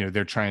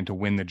 they're trying to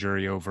win the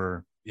jury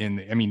over.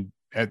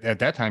 At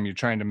that time, you're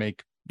trying to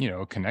make,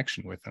 a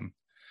connection with them.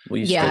 Well,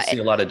 you still see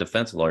a lot of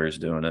defense lawyers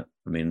doing it.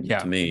 I mean,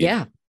 to me,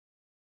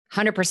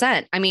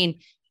 100%. I mean,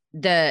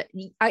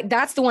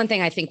 that's the one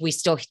thing I think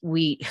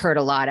we heard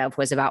a lot of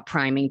was about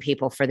priming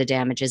people for the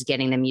damages,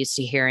 getting them used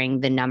to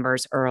hearing the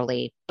numbers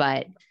early.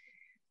 But,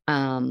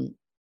 but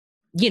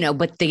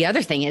the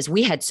other thing is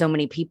we had so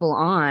many people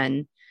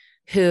on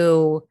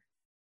who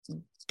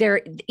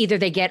either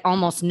they get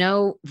almost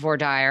no voir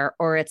dire,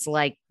 or it's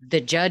like the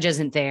judge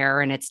isn't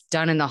there and it's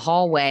done in the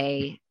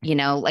hallway,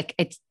 like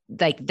it's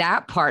like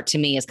that part to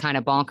me is kind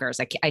of bonkers.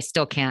 I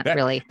still can't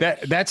really.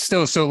 That's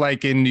still so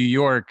like in New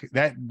York,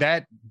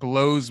 that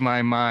blows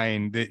my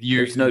mind that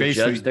there's no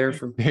judge there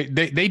for.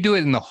 They do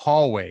it in the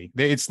hallway.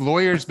 It's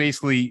lawyers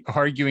basically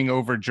arguing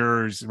over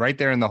jurors right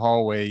there in the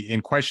hallway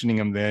and questioning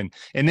them.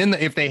 And then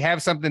if they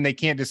have something they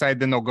can't decide,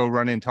 then they'll go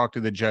run in and talk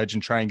to the judge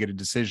and try and get a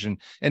decision,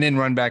 and then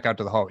run back out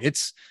to the hall.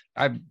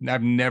 I've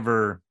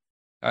never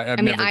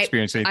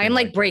experienced anything. I'm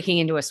like breaking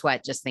into a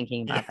sweat just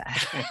thinking about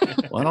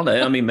that. Well, I don't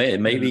know. I mean,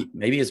 maybe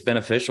it's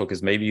beneficial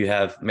because maybe you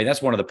have. I mean,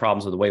 that's one of the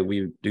problems with the way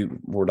we do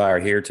voir dire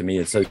here. To me,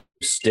 it's so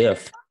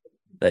stiff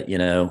that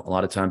a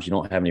lot of times you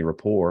don't have any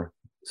rapport.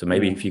 So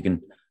maybe if you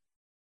can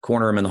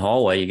corner them in the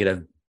hallway, you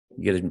get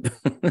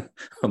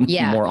a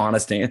more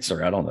honest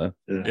answer. I don't know.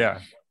 Yeah.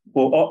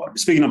 Well,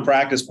 speaking of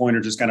practice pointer,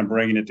 just kind of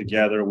bringing it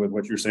together with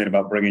what you're saying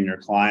about bringing your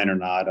client or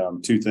not.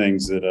 Two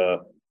things that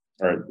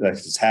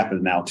that's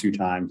happened now 2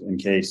 times in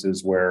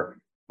cases where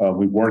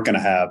we weren't going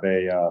to have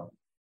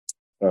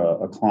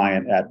a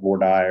client at voir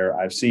dire.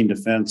 I've seen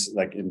defense,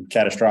 like in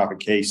catastrophic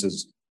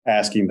cases,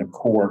 asking the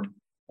court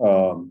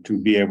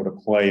to be able to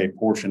play a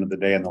portion of the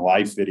day in the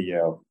life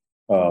video.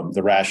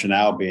 The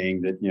rationale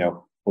being that,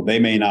 well, they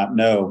may not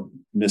know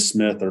Miss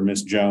Smith or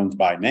Miss Jones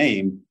by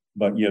name,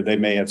 but, they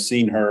may have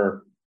seen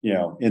her,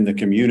 in the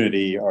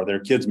community, or their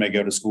kids may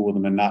go to school with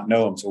them and not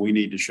know them. So we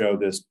need to show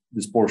this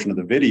portion of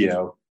the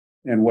video.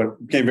 And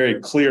what became very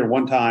clear,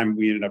 one time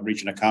we ended up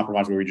reaching a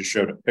compromise where we just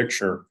showed a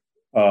picture.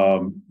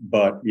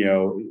 But,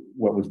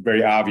 what was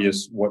very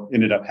obvious, what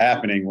ended up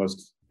happening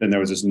was then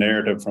there was this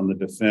narrative from the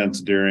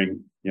defense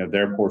during,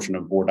 their portion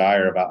of voir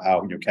dire about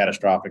how,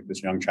 catastrophic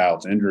this young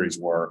child's injuries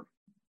were.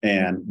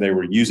 And they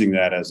were using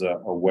that as a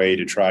way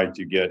to try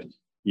to get,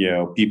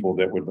 people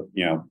that would,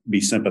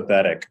 be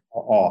sympathetic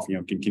off.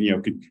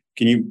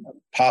 Can you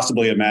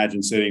possibly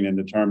imagine sitting and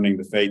determining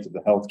the fate of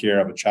the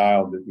healthcare of a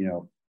child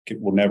that,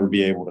 will never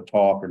be able to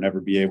talk or never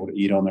be able to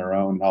eat on their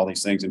own and all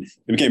these things. And it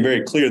became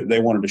very clear that they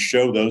wanted to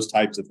show those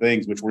types of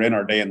things, which were in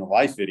our day in the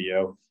life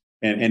video.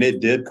 And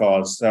it did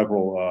cause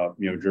several,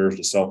 jurors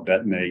to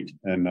self-detonate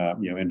and,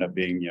 end up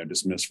being,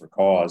 dismissed for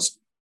cause.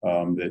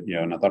 And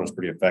I thought it was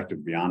pretty effective,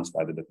 to be honest,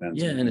 by the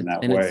defense in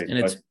that way.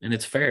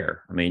 It's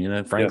fair. I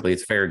mean, frankly,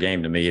 it's fair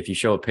game to me. If you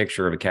show a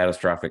picture of a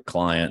catastrophic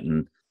client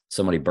and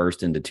somebody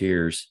burst into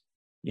tears,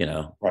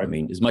 right. I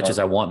mean, as much as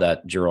I want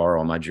that juror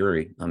on my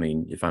jury, I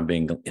mean, if I'm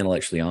being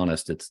intellectually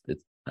honest, I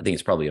think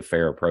it's probably a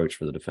fair approach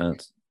for the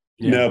defense.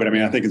 Yeah. No, but I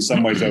mean, I think in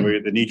some ways,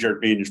 the knee jerk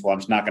being just, well, I'm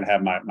just not going to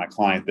have my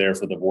client there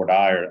for the voir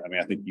dire. I mean,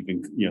 I think you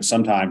can,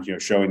 sometimes,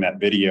 showing that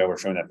video or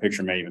showing that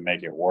picture may even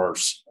make it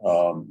worse.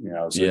 So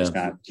just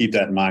kind of keep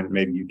that in mind.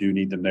 Maybe you do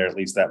need them there at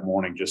least that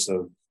morning, just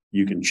so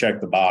you can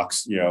check the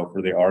box,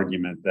 for the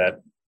argument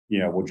that,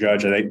 well,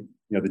 judge,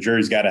 the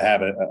jury's got to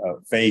have a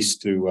face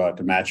to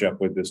match up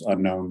with this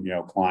unknown,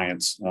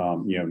 client's,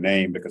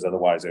 name, because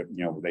otherwise,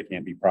 they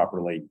can't be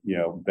properly,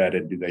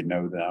 vetted. Do they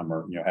know them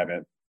or, have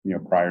it,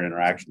 prior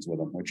interactions with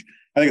them, which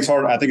I think it's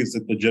hard. I think it's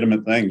a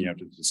legitimate thing,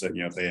 to say,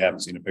 if they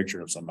haven't seen a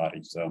picture of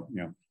somebody. So,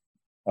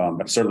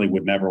 but certainly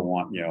would never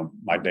want,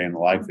 my day in the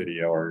life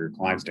video or your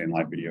client's day in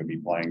life video be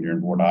playing during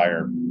voir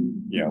dire,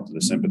 for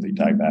the sympathy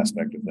type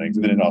aspect of things.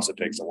 And then it also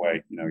takes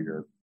away,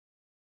 your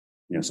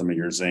some of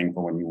your zing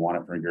for when you want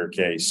it for your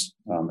case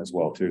as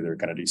well, too. They're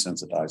kind of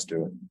desensitized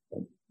to it.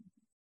 But.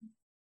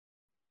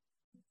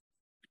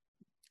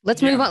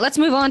 Let's move on. Let's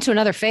move on to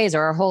another phase,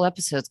 or our whole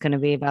episode's going to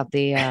be about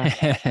the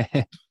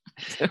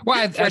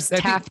first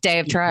half day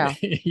of trial.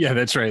 Yeah,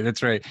 that's right.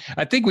 That's right.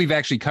 I think we've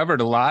actually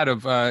covered a lot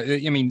of,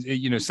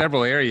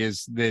 several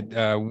areas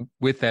that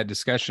with that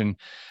discussion.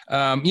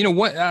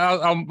 What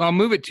I'll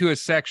move it to a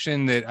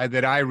section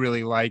that I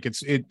really like.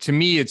 To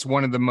me, it's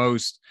one of the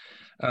most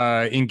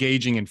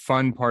engaging and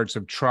fun parts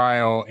of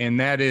trial, and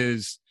that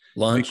is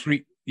lunch.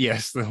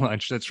 Yes, the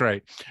lunch. That's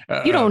right.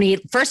 You don't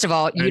eat. First of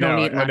all, you don't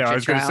eat lunch. I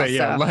was going to say,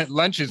 yeah, so.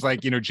 lunch is like,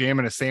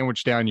 jamming a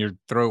sandwich down your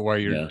throat while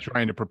you're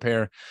trying to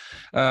prepare.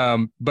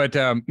 But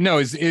no,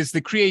 is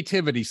the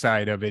creativity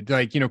side of it,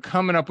 like,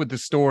 coming up with the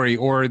story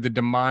or the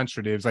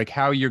demonstratives, like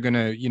how you're going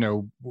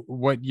to,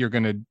 what you're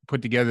going to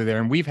put together there.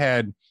 And we've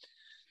had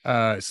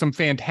some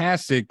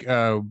fantastic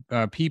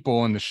people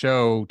on the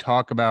show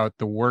talk about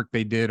the work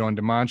they did on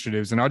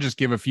demonstratives. And I'll just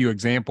give a few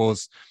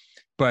examples.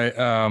 But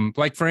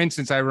like, for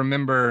instance, I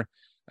remember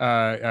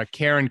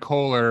Karen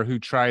Kohler, who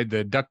tried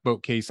the duck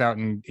boat case out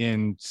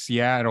in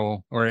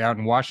Seattle or out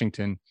in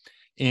Washington.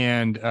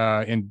 And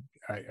I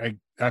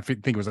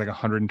think it was like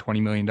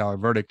 $120 million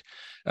verdict.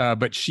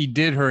 But she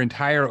did her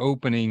entire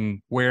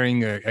opening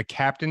wearing a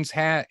captain's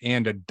hat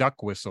and a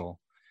duck whistle.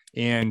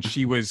 And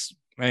she was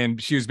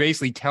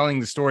basically telling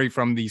the story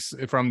from the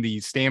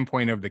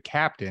standpoint of the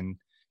captain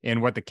and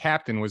what the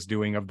captain was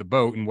doing of the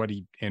boat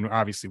and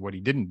obviously what he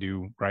didn't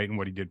do right and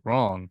what he did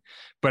wrong.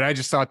 But I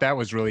just thought that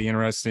was really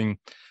interesting.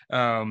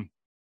 And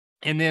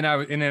then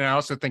I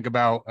also think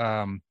about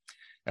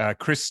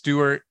Chris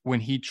Stewart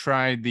when he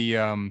tried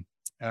the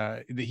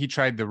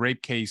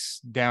rape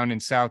case down in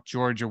South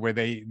Georgia, where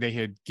they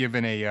had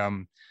given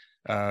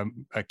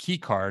a key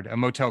card, a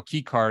motel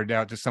key card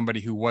out to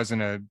somebody who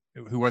wasn't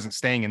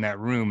staying in that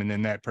room, and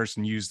then that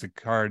person used the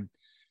card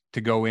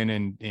to go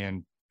in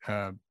and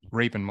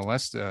rape and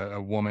molest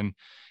a woman.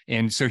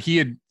 And so he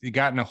had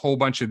gotten a whole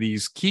bunch of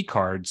these key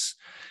cards,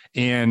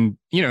 and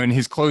and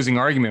his closing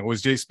argument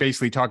was just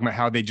basically talking about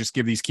how they just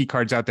give these key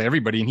cards out to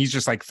everybody, and he's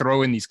just like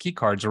throwing these key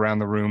cards around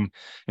the room,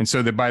 and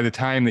so that by the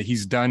time that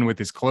he's done with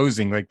his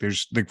closing, like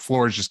the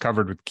floor is just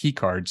covered with key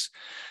cards.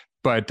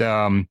 But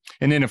and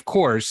then of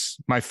course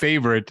my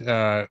favorite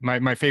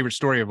my favorite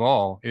story of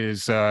all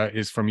is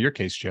from your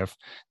case, Jeff,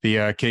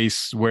 the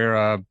case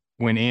where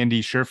when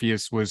Andy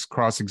Scherfius was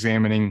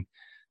cross-examining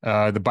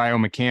the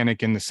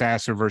biomechanic in the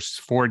Sasser versus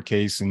Ford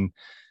case, and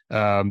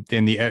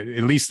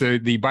at least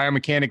the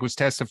biomechanic was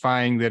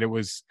testifying that it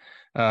was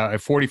a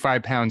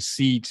 45-pound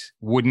seat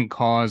wouldn't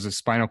cause a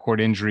spinal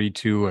cord injury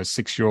to a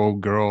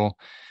 6-year-old girl,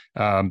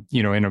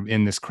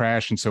 in this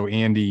crash. And so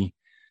Andy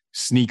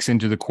sneaks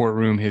into the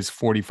courtroom, his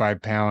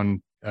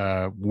 45-pound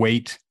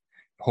weight,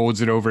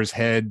 holds it over his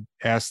head,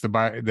 asks the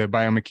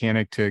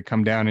biomechanic to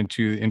come down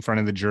in front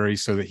of the jury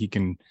so that he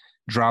can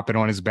drop it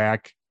on his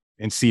back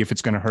and see if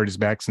it's going to hurt his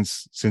back,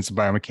 since the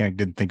biomechanic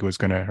didn't think it was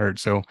going to hurt.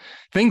 So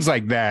things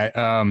like that.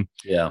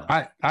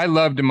 I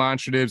love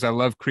demonstratives. I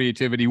love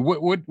creativity.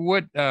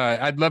 What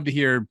I'd love to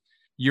hear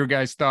your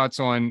guys'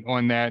 thoughts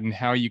on that and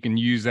how you can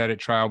use that at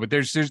trial. But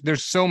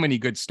there's so many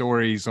good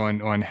stories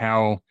on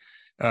how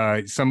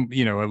a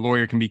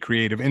lawyer can be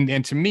creative.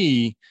 And to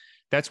me,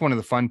 that's one of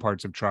the fun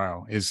parts of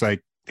trial, is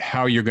like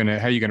how you're going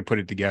to put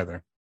it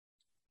together.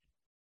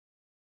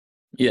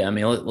 Yeah, I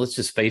mean, let's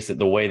just face it.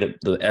 The way that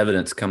the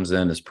evidence comes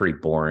in is pretty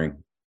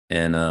boring.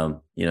 And,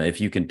 if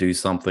you can do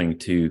something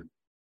to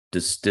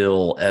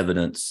distill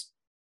evidence,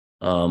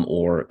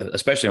 or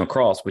especially on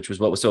cross, which was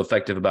what was so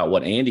effective about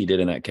what Andy did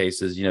in that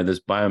case, is,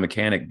 this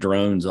biomechanic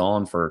drones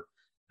on for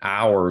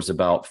hours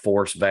about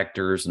force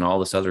vectors and all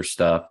this other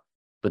stuff.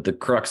 But the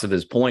crux of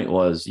his point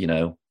was,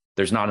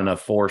 there's not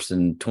enough force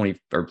in 20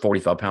 or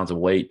 45 pounds of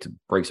weight to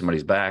break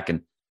somebody's back.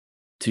 And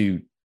to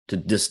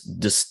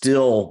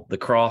distill the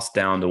cross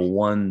down to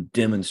one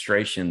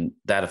demonstration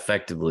that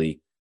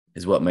effectively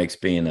is what makes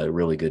being a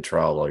really good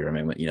trial lawyer. I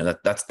mean,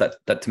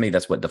 that to me,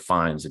 that's what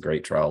defines a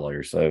great trial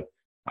lawyer. So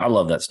I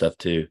love that stuff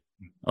too.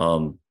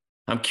 I'm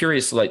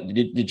curious, like,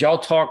 did y'all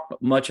talk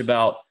much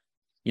about,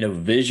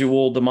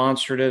 visual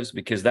demonstratives?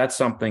 Because that's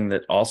something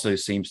that also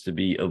seems to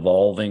be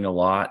evolving a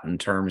lot in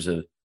terms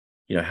of,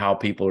 how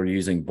people are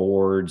using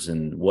boards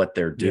and what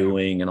they're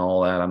doing and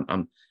all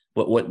that.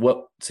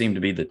 What seemed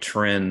to be the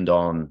trend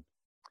on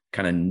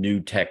kind of new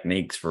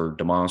techniques for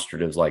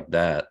demonstratives like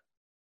that?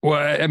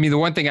 Well, I mean, the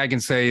one thing I can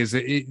say is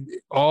that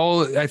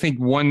I think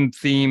one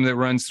theme that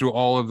runs through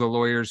all of the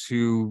lawyers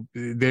who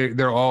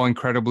they're all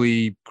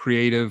incredibly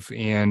creative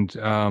and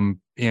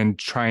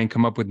try and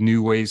come up with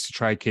new ways to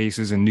try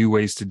cases and new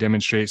ways to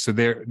demonstrate. So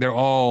they're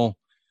all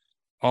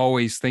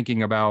always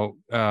thinking about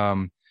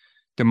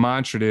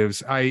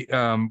demonstratives.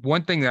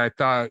 One thing that I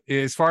thought,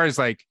 as far as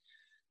like,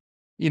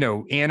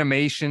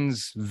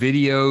 animations,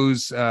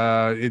 videos,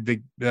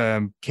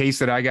 the case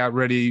that I got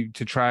ready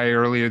to try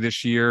earlier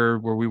this year,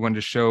 where we wanted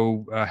to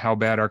show how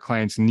bad our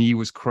client's knee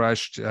was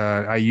crushed.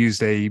 I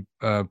used a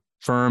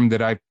firm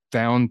that I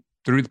found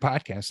through the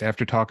podcast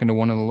after talking to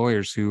one of the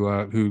lawyers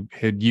who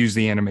had used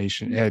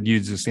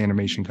this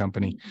animation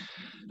company.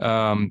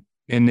 And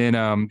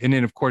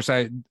then of course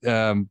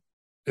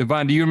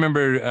Yvonne, do you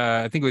remember,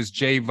 I think it was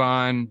Jay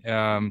Vaughn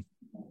and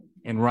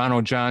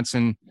Ronald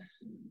Johnson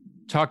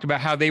talked about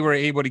how they were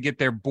able to get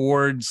their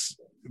boards.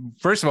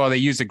 First of all, they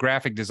used a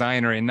graphic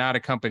designer and not a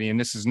company. And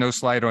this is no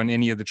slight on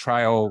any of the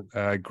trial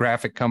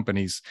graphic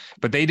companies,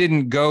 but they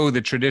didn't go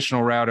the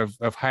traditional route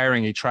of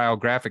hiring a trial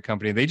graphic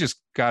company. They just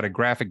got a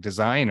graphic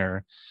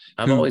designer.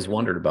 I've always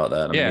wondered about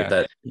that. I mean, if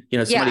that,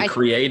 somebody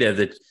creative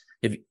that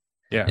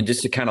Yeah. And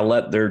just to kind of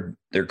let their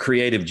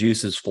creative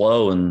juices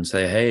flow and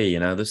say, hey, you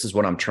know, this is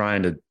what I'm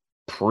trying to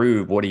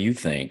prove. What do you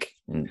think?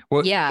 And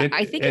Well, Yeah,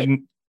 I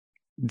think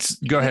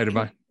go ahead,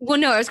 Yvonne. well,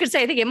 no, I was going to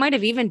say, I think it might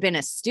have even been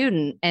a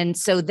student. And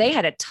so they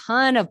had a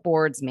ton of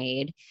boards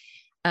made,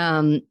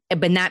 but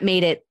that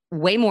made it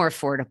way more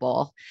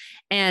affordable.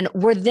 And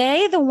were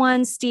they the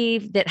ones,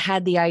 Steve, that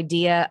had the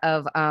idea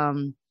of,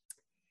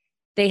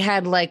 they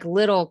had like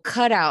little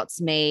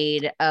cutouts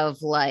made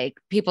of like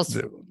people's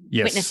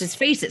Yes. witnesses'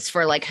 faces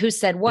for like who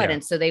said what. Yeah.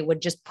 And so they would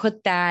just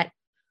put that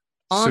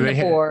on So the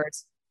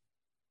boards.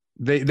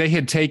 They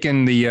had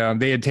taken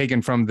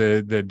from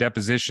the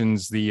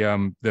depositions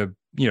the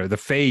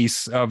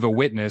face of the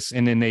witness,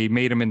 and then they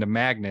made them into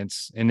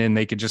magnets, and then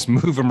they could just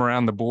move them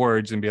around the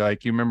boards and be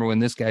like, you remember when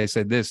this guy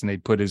said this, and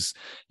they'd put his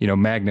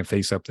magnet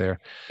face up there.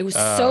 It was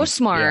so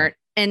smart.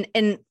 And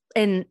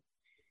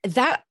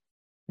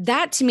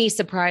that to me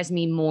surprised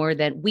me more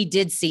that we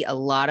did see a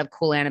lot of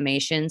cool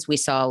animations. We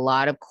saw a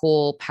lot of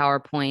cool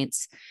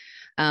PowerPoints.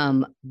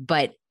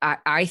 But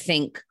I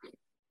think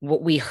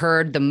what we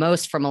heard the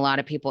most from a lot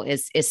of people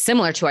is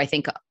similar to, I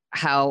think,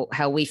 how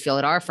we feel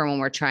at our firm when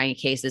we're trying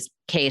a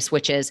case,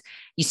 which is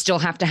you still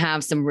have to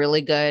have some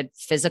really good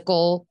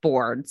physical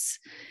boards.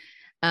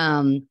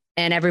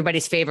 And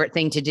everybody's favorite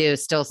thing to do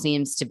still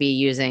seems to be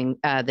using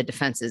the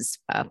defense's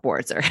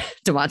boards or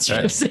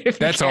demonstratives.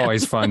 That's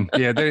always fun.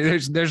 Yeah,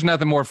 there's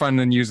nothing more fun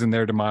than using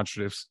their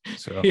demonstratives.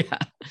 So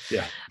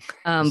yeah.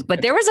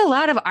 But there was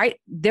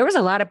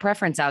a lot of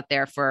preference out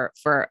there for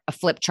a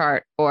flip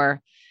chart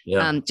or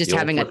just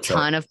having a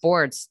ton of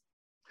boards.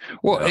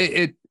 Well,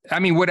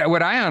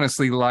 what I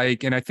honestly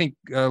like, and I think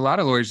a lot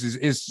of lawyers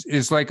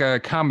is like a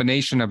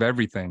combination of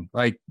everything.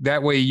 Like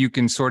that way you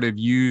can sort of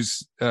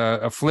use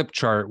a flip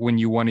chart when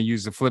you want to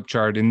use the flip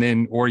chart, and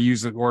then or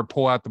use it or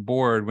pull out the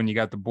board when you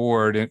got the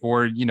board,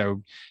 or you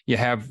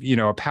have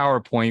a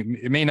PowerPoint.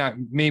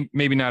 It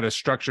maybe not a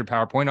structured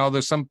PowerPoint,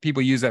 although some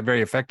people use that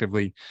very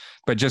effectively,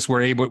 but just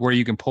where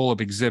you can pull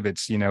up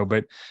exhibits.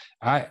 But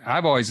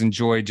I've always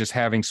enjoyed just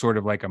having sort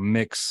of like a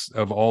mix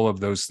of all of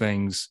those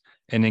things,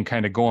 and then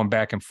kind of going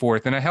back and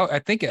forth. And I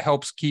think it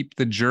helps keep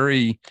the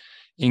jury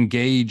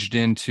engaged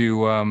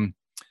into,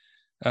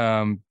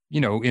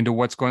 into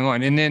what's going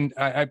on. And then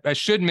I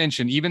should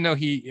mention, even though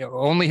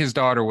only his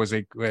daughter was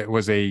a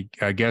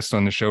guest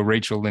on the show,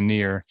 Rachel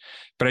Lanier,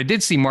 but I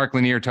did see Mark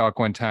Lanier talk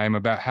one time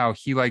about how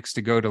he likes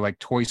to go to like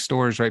toy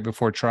stores right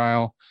before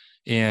trial.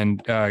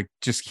 And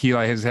he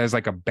has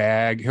like a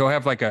bag. He'll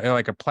have like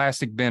a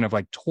plastic bin of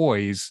like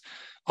toys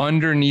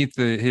underneath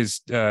his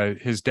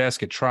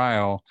desk at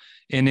trial,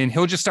 and then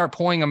he'll just start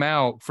pulling them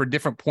out for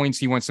different points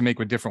he wants to make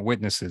with different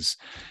witnesses.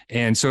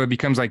 And so it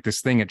becomes like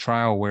this thing at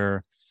trial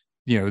where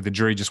the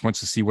jury just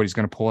wants to see what he's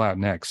going to pull out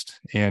next.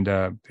 And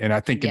I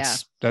think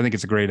it's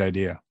a great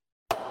idea.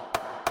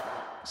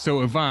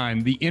 So Yvonne,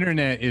 the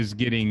internet is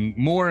getting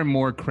more and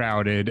more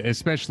crowded,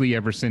 especially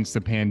ever since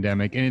the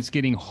pandemic, and it's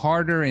getting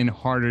harder and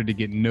harder to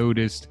get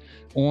noticed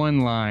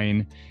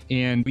online.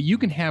 And you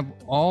can have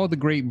all the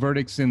great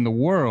verdicts in the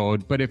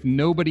world, but if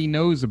nobody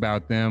knows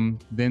about them,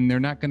 then they're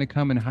not going to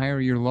come and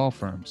hire your law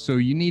firm. So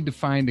you need to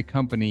find a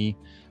company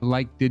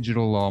like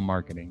Digital Law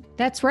Marketing.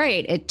 That's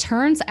right. It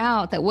turns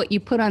out that what you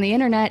put on the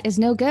internet is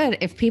no good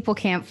if people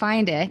can't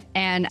find it.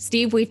 And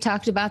Steve, we've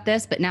talked about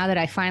this, but now that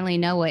I finally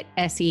know what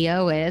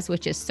SEO is,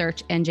 which is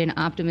search engine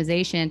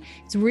optimization,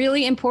 it's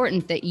really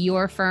important that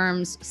your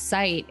firm's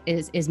site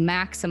is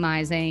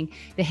maximizing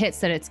the hits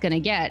that it's going to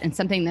get. And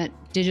something that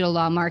Digital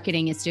Law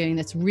Marketing is doing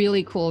that's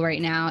really cool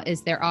right now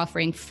is they're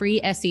offering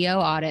free SEO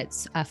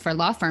audits for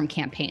law firm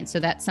campaigns. So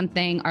that's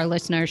something our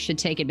listeners should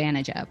take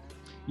advantage of.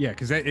 Yeah,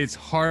 because it's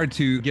hard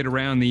to get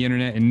around the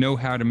internet and know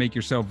how to make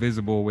yourself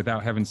visible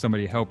without having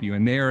somebody help you.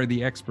 And they are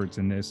the experts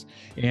in this.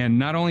 And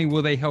not only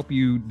will they help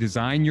you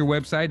design your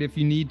website if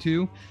you need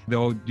to,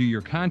 they'll do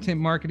your content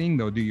marketing,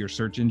 they'll do your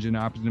search engine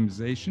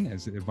optimization,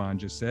 as Yvonne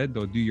just said,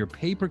 they'll do your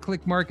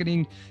pay-per-click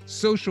marketing,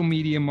 social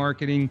media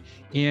marketing,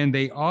 and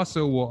they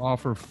also will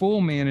offer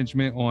full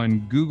management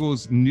on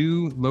Google's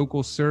new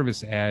local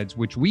service ads,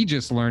 which we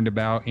just learned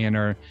about and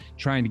are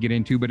trying to get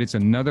into, but it's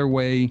another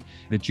way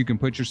that you can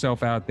put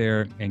yourself out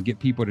there and get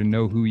people to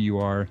know who you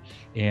are.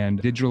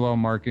 And Digital Law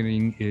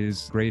Marketing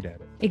is great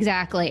at it.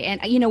 Exactly. And,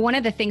 one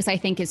of the things I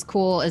think is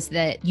cool is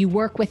that you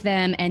work with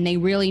them and they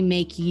really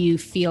make you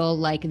feel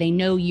like they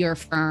know your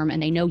firm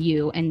and they know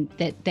you, and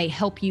that they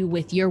help you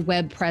with your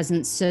web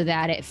presence so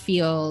that it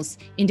feels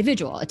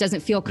individual. It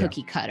doesn't feel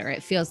cookie cutter.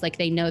 It feels like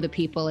they know the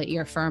people at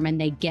your firm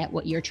and they get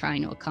what you're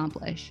trying to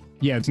accomplish.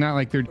 Yeah, it's not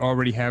like they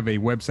already have a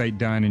website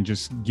done and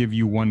just give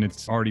you one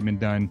that's already been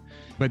done,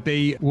 but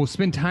they will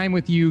spend time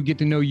with you, get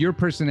to know your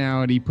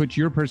personality, put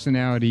your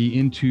personality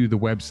into the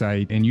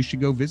website, and you should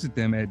go visit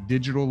them at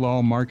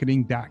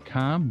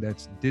digitallawmarketing.com.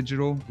 That's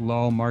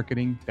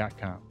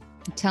digitallawmarketing.com.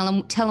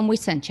 Tell them we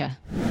sent you.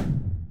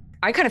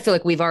 I kind of feel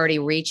like we've already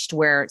reached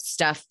where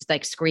stuff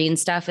like screen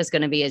stuff is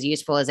going to be as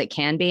useful as it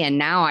can be. And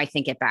now I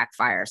think it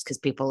backfires because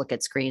people look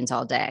at screens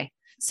all day.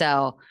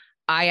 So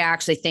I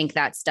actually think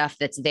that stuff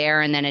that's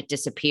there and then it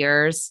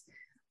disappears.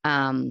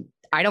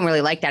 I don't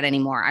really like that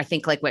anymore. I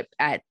think like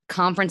at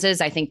conferences,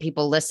 I think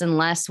people listen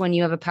less when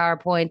you have a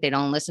PowerPoint. They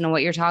don't listen to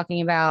what you're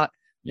talking about.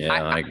 Yeah,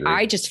 I agree.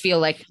 I just feel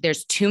like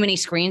there's too many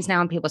screens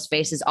now in people's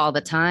faces all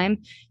the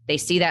time. They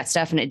see that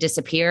stuff and it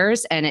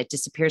disappears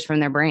from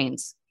their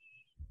brains.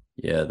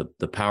 Yeah,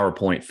 the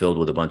PowerPoint filled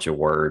with a bunch of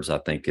words, I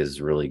think, has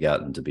really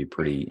gotten to be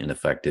pretty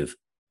ineffective.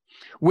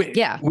 Which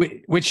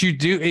you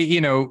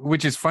do,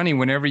 which is funny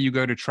whenever you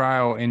go to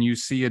trial and you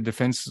see a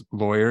defense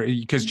lawyer,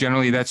 because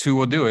generally that's who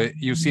will do it.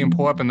 You see them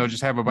pull up and they'll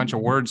just have a bunch of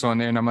words on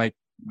there. And I'm like,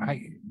 are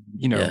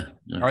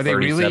they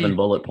really 37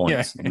 bullet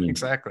points? Yeah,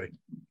 exactly.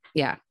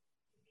 Yeah.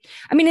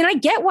 I mean, and I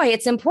get why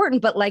it's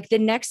important, but like the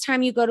next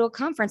time you go to a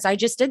conference, I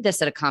just did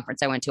this at a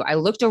conference I went to. I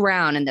looked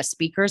around and the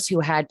speakers who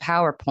had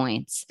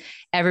PowerPoints,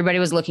 everybody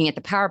was looking at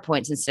the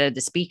PowerPoints instead of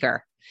the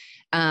speaker.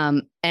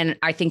 And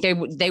I think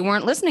they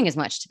weren't listening as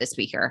much to the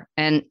speaker.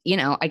 And,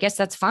 I guess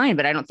that's fine,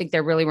 but I don't think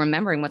they're really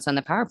remembering what's on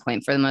the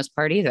PowerPoint for the most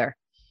part either.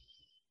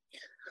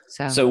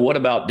 So what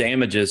about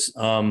damages?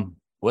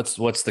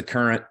 What's the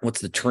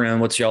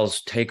trend? What's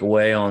y'all's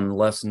takeaway on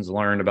lessons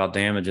learned about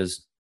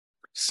damages?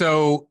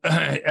 So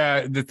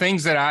the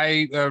things that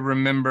I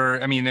remember,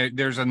 I mean,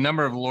 there's a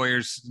number of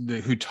lawyers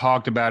who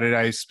talked about it.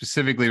 I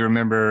specifically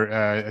remember,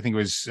 I think it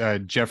was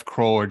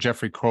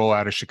Jeffrey Kroll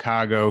out of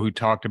Chicago, who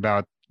talked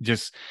about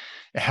just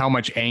how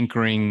much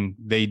anchoring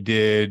they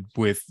did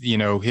with,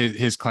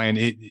 his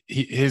client.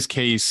 His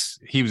case,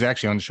 he was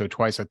actually on the show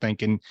twice, I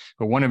think.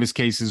 But one of his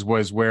cases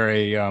was where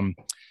a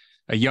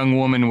young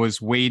woman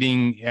was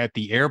waiting at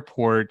the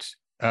airport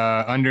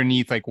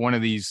underneath like one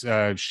of these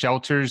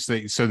shelters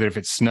so that if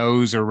it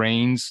snows or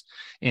rains,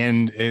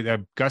 and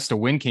a gust of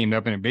wind came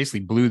up and it basically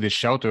blew the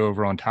shelter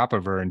over on top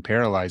of her and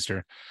paralyzed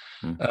her.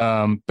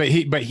 But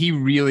he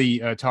really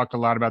talked a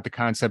lot about the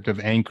concept of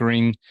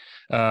anchoring,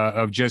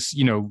 of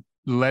just,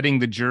 letting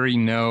the jury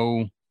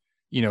know,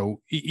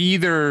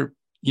 either,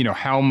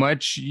 how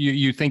much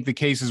you think the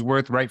case is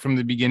worth right from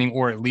the beginning,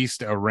 or at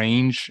least a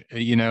range,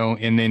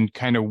 and then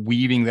kind of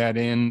weaving that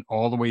in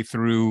all the way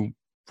through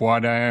voir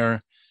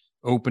dire,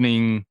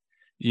 opening,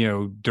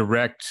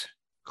 direct,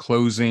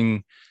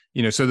 closing,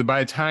 so that by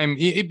the time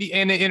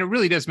it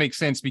really does make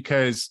sense,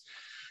 because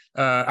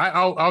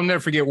I'll never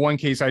forget one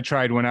case I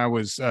tried when I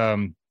was a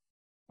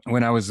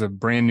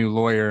brand new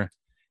lawyer,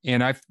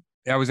 and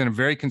I was in a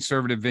very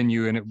conservative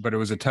venue, but it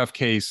was a tough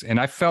case, and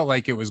I felt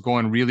like it was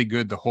going really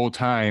good the whole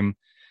time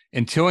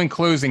until in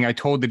closing I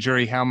told the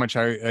jury how much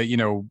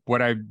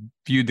what I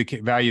viewed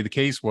the value of the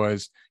case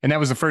was, and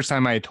that was the first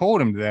time I had told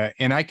them that,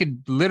 and I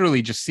could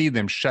literally just see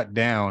them shut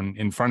down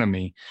in front of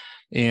me,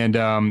 and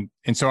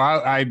so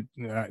I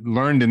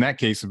learned in that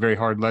case a very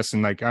hard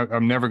lesson. Like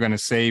I'm never going to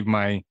save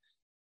my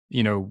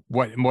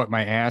what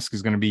my ask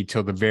is going to be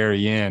till the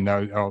very end.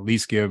 I'll at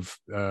least give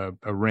a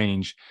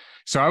range.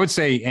 So I would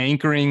say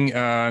anchoring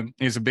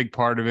is a big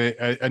part of it.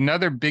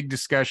 Another big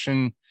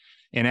discussion,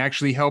 and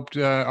actually helped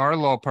our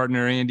law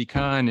partner, Andy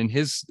Kahn, in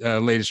his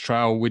latest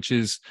trial, which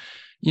is,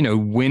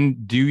 when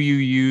do you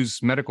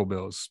use medical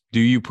bills? Do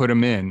you put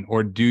them in,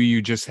 or do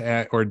you just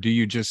have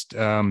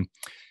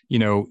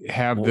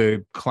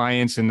the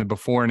clients and the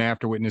before and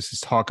after witnesses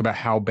talk about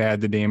how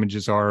bad the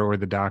damages are, or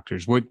the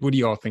doctors? What do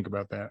you all think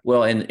about that?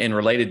 Well, and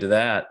related to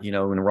that, in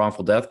a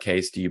wrongful death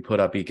case, do you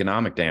put up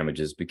economic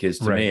damages? Because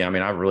to me, I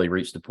mean, I've really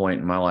reached a point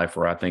in my life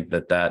where I think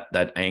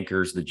that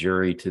anchors the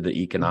jury to the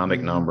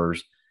economic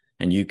numbers,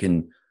 and you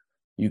can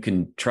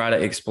try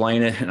to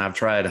explain it. And I've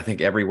tried, I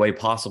think, every way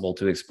possible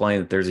to explain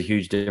that there's a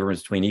huge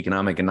difference between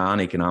economic and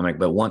non-economic.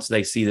 But once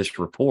they see this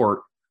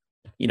report,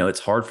 it's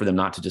hard for them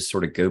not to just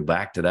sort of go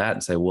back to that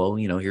and say, well,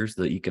 here's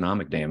the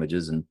economic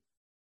damages. And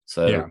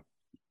so,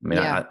 I mean,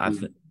 I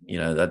think,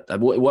 that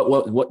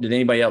what did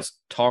anybody else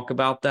talk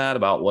about that,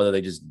 about whether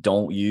they just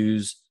don't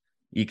use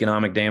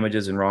economic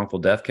damages in wrongful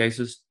death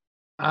cases?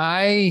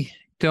 I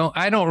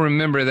don't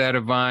remember that,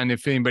 Yvonne,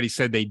 if anybody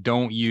said they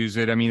don't use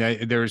it. I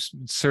mean, there's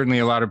certainly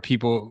a lot of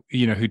people,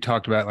 who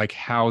talked about like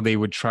how they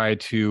would try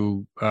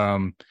to,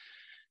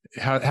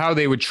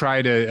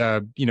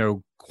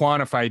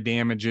 quantify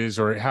damages,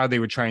 or how they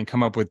would try and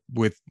come up with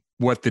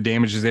what the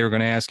damages they were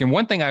going to ask. And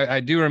one thing I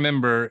do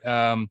remember,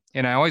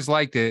 and I always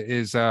liked it,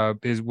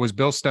 was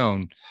Bill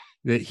Stone,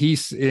 that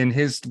he's in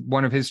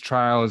one of his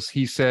trials,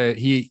 he said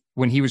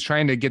when he was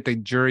trying to get the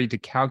jury to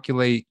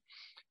calculate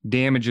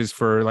damages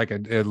for like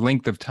a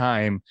length of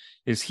time,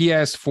 is he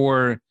asked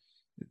for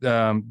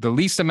the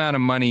least amount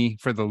of money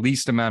for the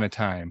least amount of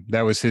time.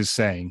 That was his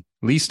saying,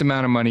 least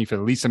amount of money for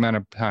the least amount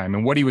of time.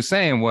 And what he was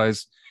saying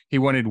was he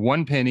wanted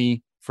 1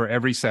 penny for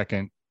every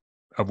second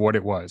of what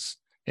it was.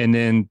 And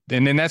then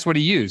that's what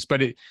he used.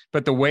 But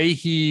the way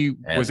he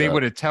was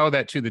able to tell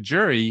that to the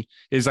jury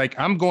is like,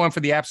 I'm going for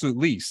the absolute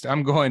least.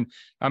 I'm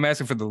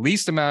asking for the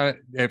least amount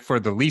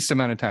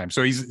of time.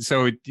 So I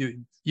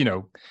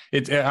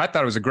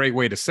thought it was a great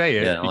way to say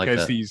it,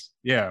 because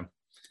Yeah.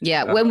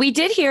 When we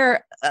did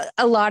hear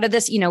a lot of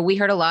this, we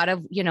heard a lot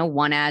of,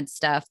 one ad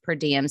stuff, per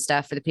diem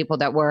stuff for the people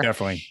that were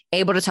definitely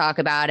able to talk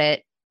about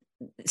it.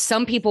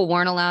 Some people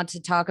weren't allowed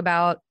to talk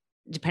about,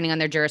 depending on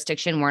their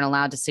jurisdiction, weren't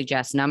allowed to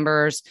suggest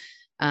numbers.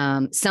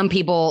 Some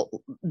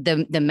people,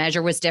 the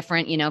measure was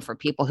different, for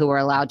people who were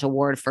allowed to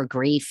award for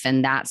grief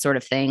and that sort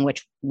of thing,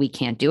 which we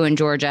can't do in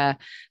Georgia,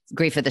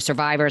 grief of the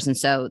survivors. And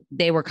so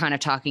they were kind of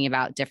talking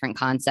about different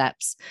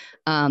concepts.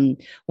 One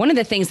of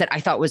the things that I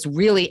thought was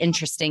really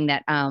interesting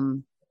that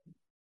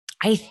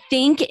I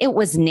think it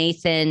was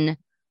Nathan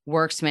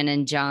Worksman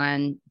and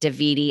John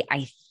DeViti,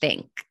 I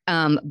think.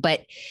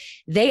 But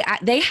they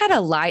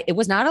had it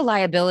was not a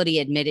liability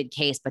admitted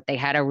case, but they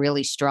had a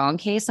really strong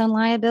case on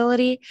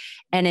liability.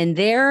 And in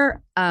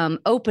their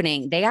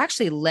opening, they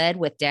actually led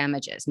with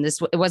damages. And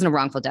it wasn't a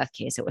wrongful death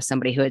case. It was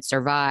somebody who had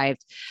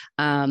survived.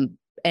 And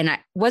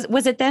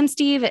was it them,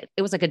 Steve?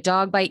 It was like a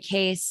dog bite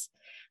case.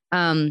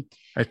 I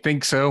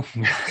think so.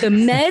 The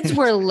meds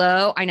were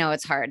low. I know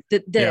it's hard.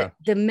 The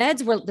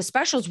meds were, the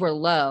specials were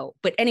low,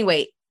 but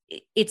anyway,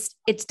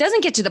 it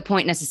doesn't get to the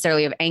point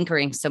necessarily of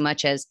anchoring so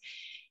much as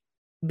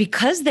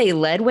because they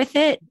led with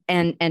it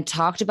and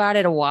talked about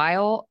it a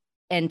while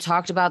and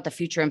talked about the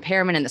future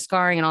impairment and the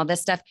scarring and all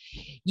this stuff.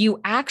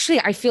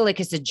 I feel like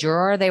as a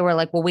juror, they were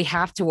like, well, we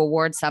have to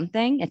award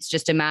something. It's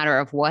just a matter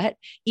of what,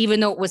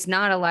 even though it was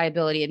not a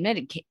liability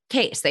admitted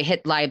case, they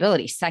hit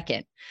liability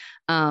second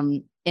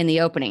in the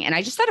opening. And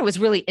I just thought it was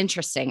really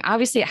interesting.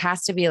 Obviously it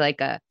has to be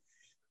like I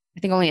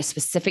think only a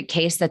specific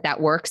case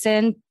that works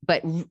in,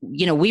 but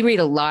we read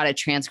a lot of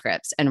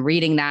transcripts, and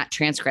reading that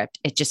transcript,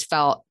 it just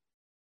felt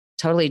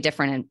totally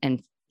different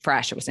and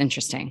fresh. It was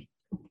interesting.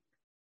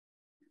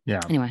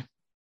 Yeah. Anyway.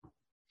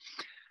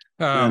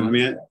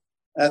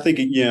 I think,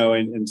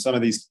 in some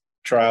of these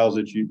trials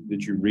that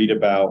you read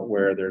about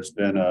where there's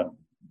been a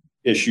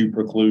issue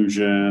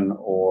preclusion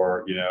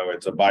or,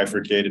 it's a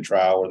bifurcated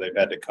trial where they've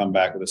had to come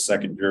back with a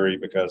second jury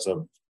because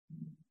of,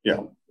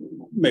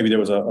 maybe there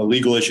was a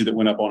legal issue that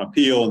went up on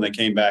appeal and they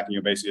came back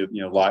and basically,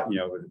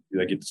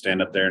 they get to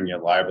stand up there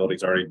and,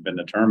 liability's already been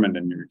determined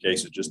and your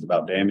case is just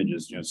about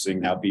damages,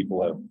 seeing how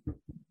people have,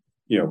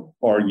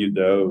 argued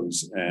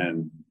those.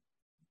 And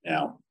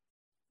now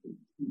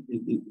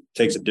it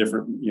takes a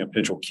different,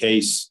 potential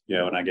case,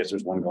 and I guess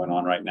there's one going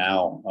on right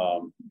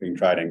now being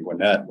tried in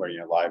Gwinnett where,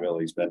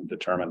 liability's been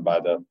determined by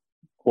the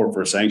court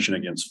for a sanction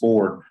against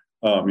Ford,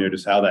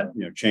 just how that,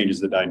 changes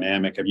the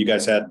dynamic. Have you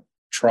guys had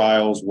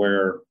trials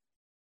where,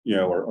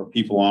 or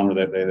people on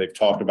where they've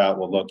talked about,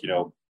 well, look,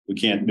 we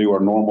can't do our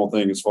normal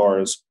thing as far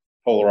as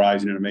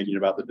polarizing it and making it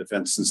about the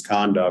defense's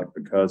conduct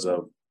because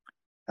of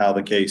how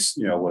the case,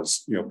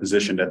 was,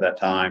 positioned at that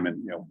time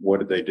and, what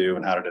did they do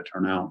and how did it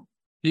turn out?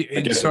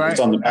 I guess it's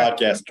on the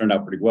podcast, it turned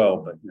out pretty well,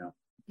 but,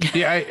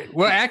 Yeah.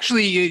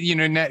 Actually,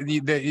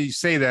 you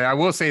say that. I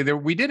will say that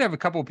we did have a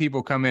couple of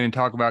people come in and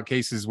talk about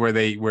cases where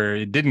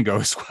it didn't go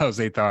as well as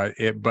they thought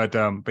it. But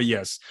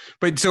yes.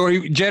 But so,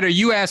 Jed, are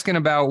you asking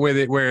about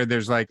where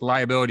there's like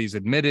liabilities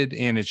admitted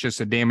and it's just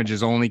a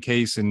damages only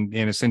case, and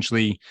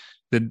essentially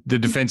the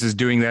defense is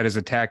doing that as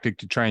a tactic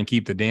to try and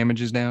keep the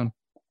damages down?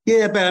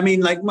 Yeah, but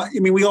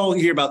we all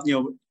hear about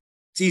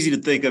it's easy to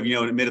think of, an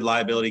admitted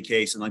liability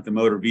case in like the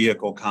motor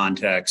vehicle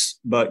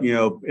context, but,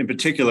 in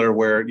particular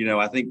where,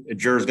 I think a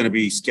juror is going to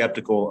be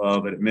skeptical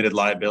of an admitted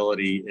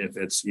liability if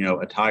it's,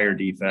 a tire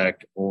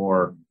defect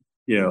or,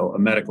 a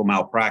medical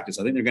malpractice.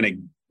 I think they're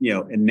going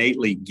to,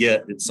 innately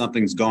get that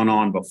something's gone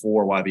on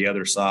before while the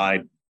other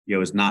side,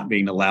 is not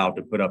being allowed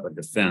to put up a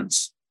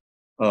defense,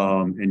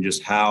 and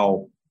just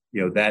how,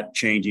 that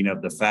changing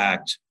of the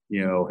fact,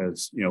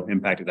 has,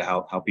 impacted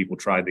how people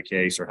tried the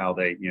case or how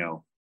they,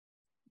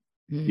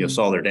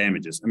 saw their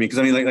damages. I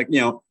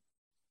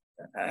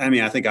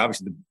think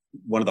obviously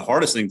one of the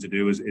hardest things to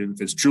do is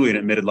if it's truly an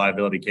admitted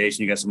liability case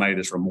and you got somebody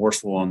that's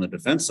remorseful on the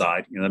defense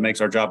side, that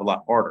makes our job a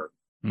lot harder.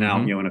 Mm-hmm.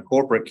 Now, in a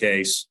corporate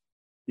case,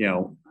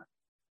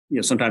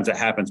 sometimes that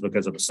happens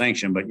because of a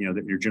sanction, but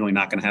that you're generally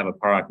not going to have a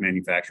product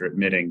manufacturer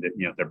admitting that,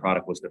 their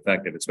product was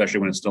defective, especially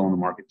when it's still on the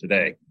market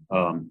today.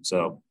 But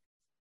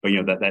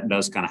that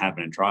does kind of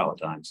happen in trial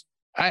at times.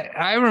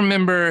 I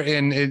remember,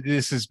 and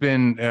this has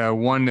been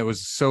one that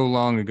was so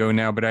long ago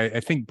now, but I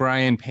think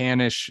Brian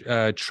Panish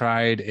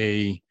tried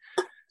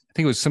I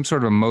think it was some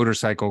sort of a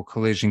motorcycle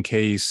collision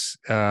case,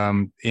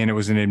 and it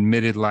was an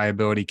admitted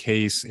liability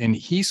case. And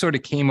he sort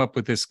of came up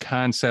with this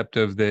concept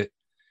of that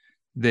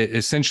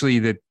essentially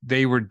that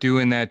they were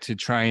doing that to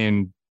try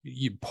and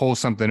pull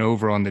something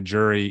over on the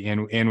jury,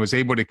 and was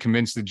able to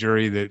convince the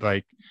jury that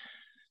like,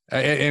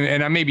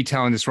 and I may be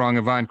telling this wrong,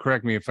 Yvonne,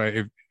 correct me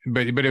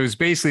but it was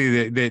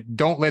basically that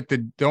don't let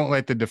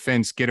the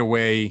defense get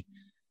away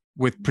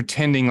with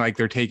pretending like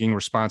they're taking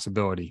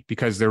responsibility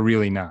because they're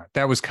really not.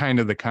 That was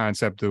kind of the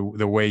concept,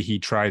 the way he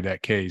tried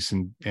that case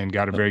and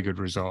got a very good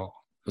result.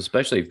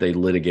 Especially if they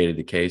litigated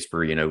the case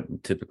for,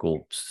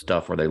 typical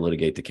stuff where they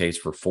litigate the case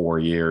for 4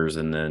 years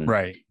and then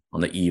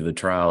on the eve of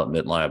trial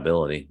admit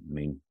liability.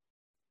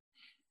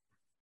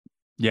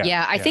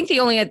 I think the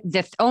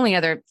only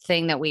other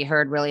thing that we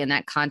heard really in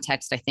that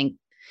context, I think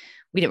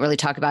we didn't really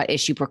talk about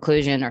issue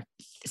preclusion or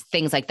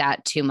things like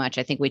that too much.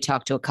 I think we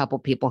talked to a couple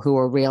people who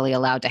were really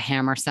allowed to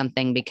hammer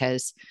something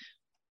because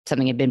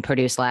something had been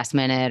produced last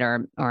minute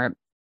or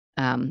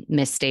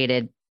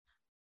misstated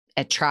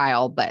at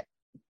trial. But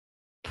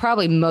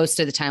probably most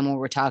of the time when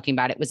we're talking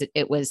about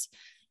it was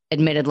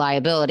admitted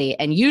liability.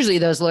 And usually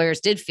those lawyers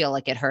did feel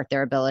like it hurt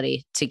their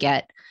ability to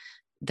get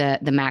the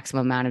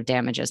maximum amount of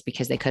damages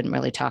because they couldn't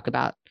really talk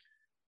about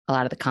a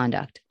lot of the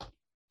conduct.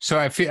 So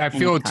I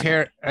feel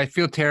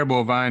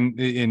terrible, Yvonne,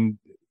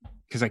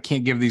 because I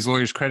can't give these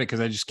lawyers credit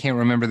because I just can't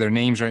remember their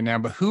names right now.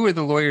 But who are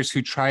the lawyers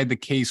who tried the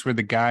case where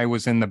the guy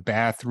was in the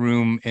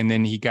bathroom and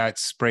then he got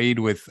sprayed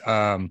with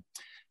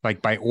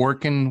like by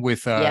Orkin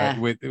with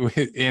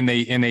and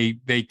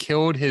they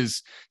killed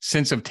his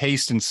sense of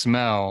taste and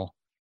smell,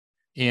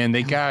 and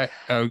they got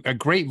a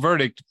great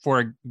verdict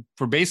for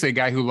basically a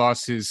guy who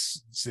lost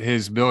his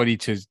ability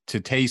to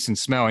taste and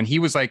smell, and he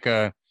was like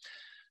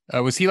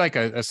was he like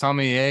a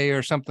sommelier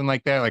or something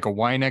like that, like a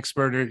wine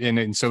expert?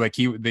 And so like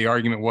the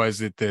argument was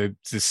that the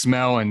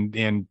smell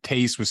and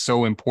taste was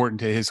so important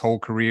to his whole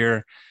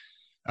career.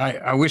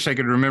 I wish I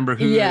could remember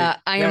who. Yeah,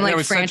 I am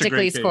like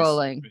frantically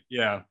scrolling.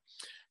 Yeah.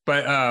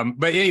 But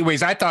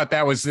anyways, I thought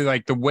that was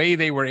like the way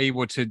they were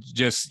able to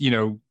just,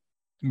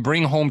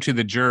 bring home to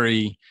the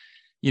jury,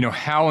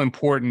 how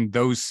important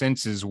those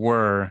senses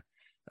were.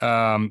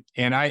 And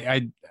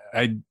I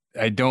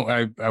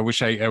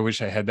wish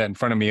I had that in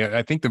front of me.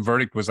 I think the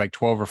verdict was like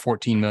 12 or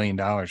 14 million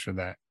dollars for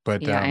that.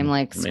 But yeah, I'm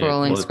like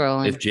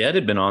scrolling. If Jed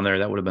had been on there,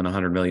 that would have been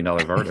 $100 million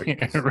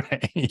verdict.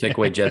 Right. Take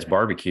away Jed's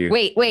barbecue.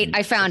 Wait,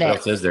 I found what it.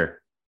 Else is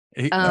there?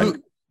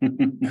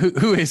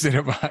 Who is it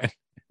about?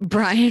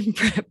 Brian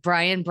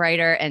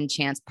Breiter and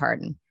Chance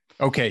Pardon.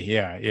 Okay,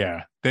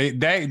 yeah.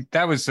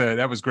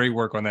 That was great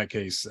work on that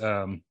case.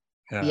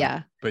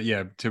 Yeah. But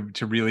yeah,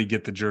 to really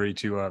get the jury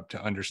to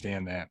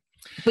understand that.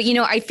 But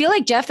I feel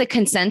like, Jeff, the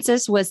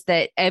consensus was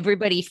that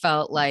everybody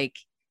felt like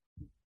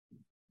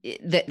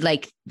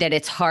that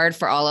it's hard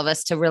for all of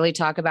us to really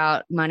talk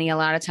about money a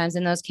lot of times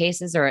in those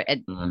cases,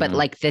 but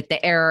like that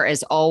the error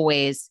is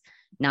always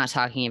not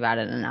talking about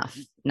it enough,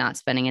 not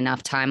spending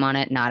enough time on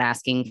it, not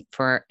asking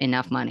for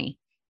enough money.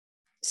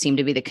 Seem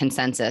to be the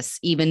consensus,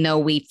 even though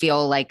we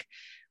feel like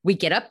we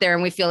get up there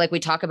and we feel like we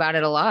talk about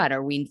it a lot,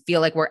 or we feel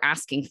like we're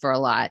asking for a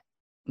lot.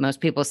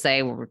 Most people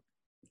say we're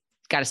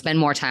got to spend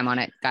more time on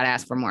it, got to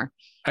ask for more.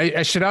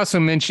 I should also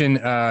mention,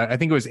 I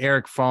think it was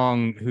Eric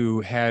Fong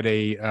who had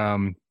it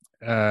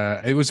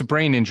was a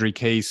brain injury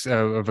case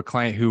of a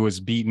client who was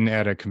beaten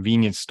at a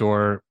convenience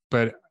store.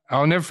 But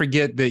I'll never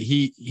forget that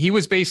he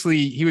was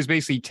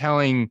basically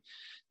telling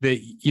that,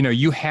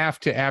 you have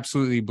to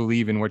absolutely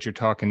believe in what you're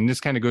talking. And this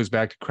kind of goes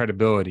back to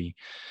credibility.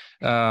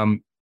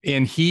 And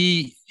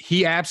he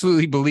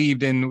absolutely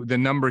believed in the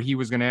number he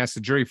was going to ask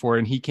the jury for.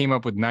 And he came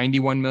up with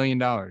 $91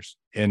 million,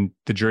 and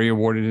the jury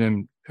awarded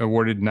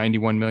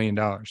 $91 million.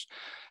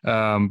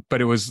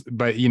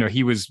 But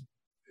he was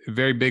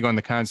very big on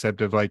the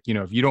concept of like,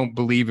 if you don't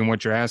believe in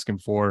what you're asking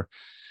for,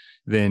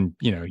 then,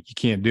 you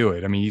can't do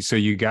it. I mean, so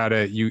you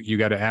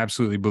gotta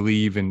absolutely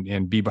believe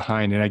and be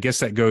behind. And I guess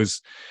that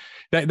goes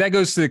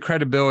to the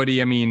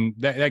credibility. I mean,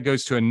 that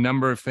goes to a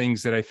number of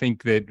things that I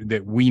think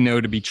that we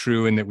know to be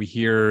true, and that we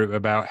hear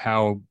about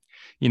how,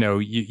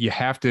 you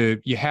have to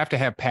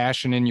have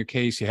passion in your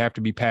case. You have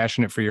to be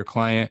passionate for your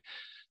client.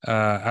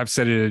 I've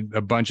said it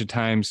a bunch of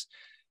times.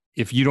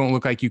 If you don't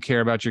look like you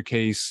care about your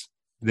case,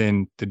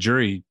 then the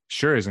jury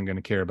sure isn't going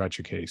to care about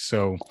your case.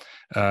 So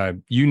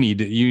you need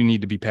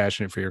to be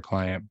passionate for your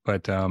client.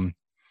 But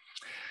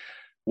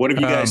what have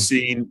you guys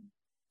seen?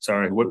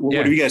 Sorry, what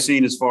have you guys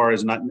seen as far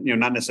as not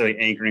necessarily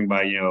anchoring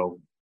by,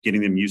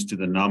 getting them used to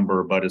the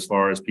number, but as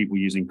far as people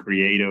using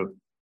creative,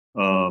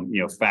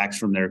 facts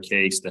from their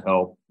case to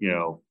help,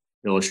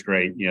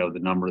 illustrate, the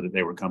number that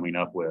they were coming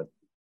up with.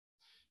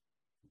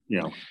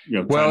 Well,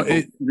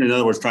 in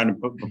other words, trying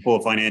to pull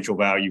a financial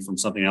value from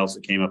something else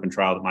that came up in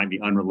trial that might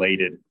be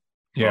unrelated,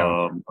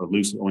 or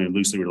only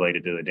loosely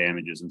related to the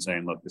damages, and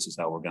saying, look, this is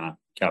how we're going to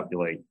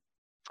calculate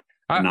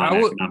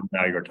non-economic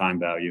value or time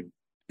value.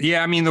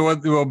 Yeah, I mean,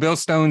 Bill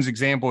Stone's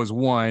example is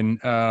one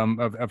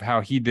of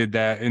how he did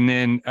that, and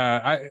then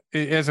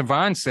as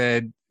Yvonne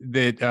said,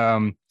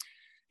 that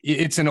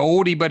it's an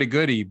oldie but a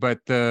goodie.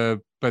 But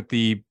the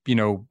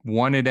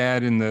wanted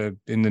ad in the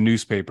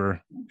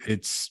newspaper,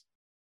 it's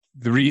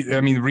the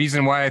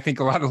reason why I think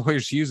a lot of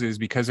lawyers use it is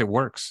because it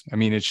works. I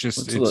mean, it's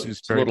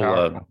very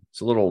powerful.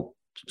 It's a little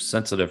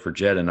sensitive for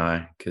Jed and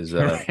I, because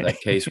that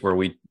case where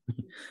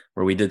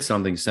we did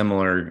something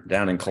similar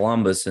down in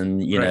Columbus,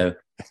 and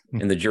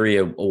and the jury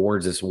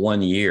awards us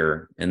 1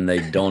 year, and they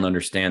don't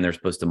understand they're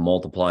supposed to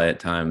multiply it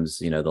times,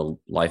 the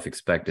life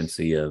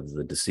expectancy of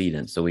the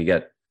decedent. So we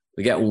got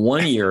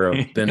 1 year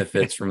of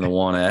benefits from the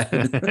one ad.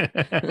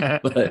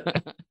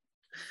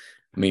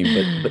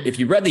 But if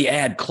you read the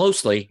ad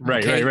closely,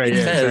 right,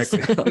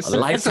 exactly. A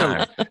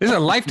lifetime. This is a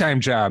lifetime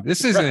job.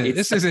 This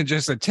isn't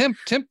just a temp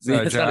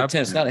job.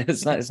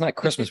 It's not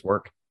Christmas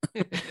work.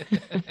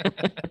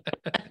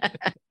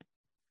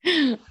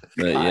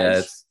 But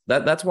yeah,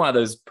 that's why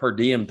those per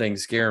diem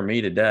things scare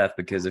me to death,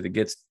 because if it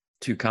gets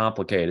too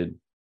complicated,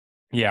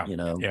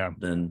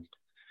 then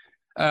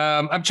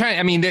I'm trying.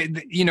 I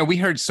mean, we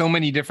heard so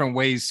many different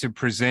ways to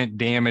present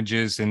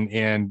damages,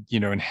 and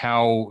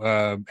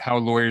how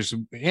lawyers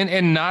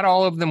and not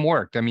all of them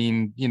worked. I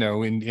mean,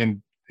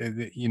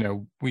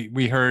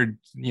 we heard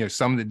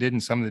some that did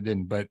and some that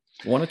didn't. But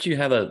why don't you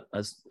have a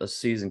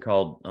season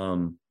called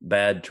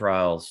Bad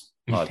Trials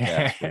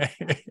podcast?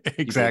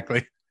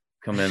 Exactly.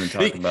 Come in and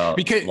talk about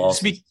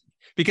losses.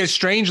 Because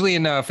strangely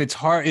enough, it's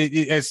hard.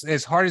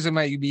 As hard as it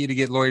might be to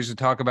get lawyers to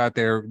talk about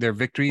their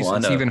victories,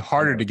 it's even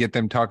harder to get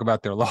them to talk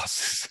about their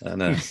losses. I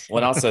know.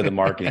 Well, also the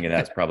marketing of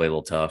that's probably a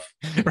little tough.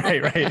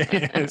 Right.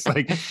 It's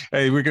like,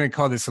 hey, we're going to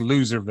call this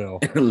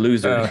Loserville.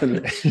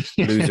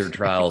 Loser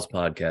Trials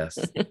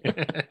podcast.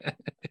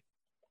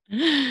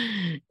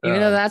 Even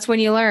though that's when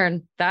you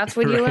learn. That's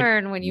when you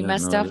learn when you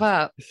mess stuff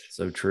up.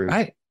 So true.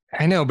 I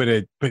know,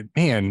 but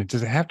man,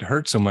 does it have to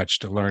hurt so much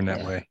to learn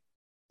that way?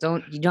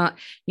 You don't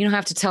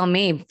have to tell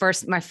me.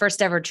 My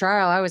first ever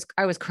trial,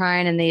 I was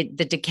crying in the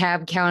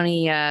DeKalb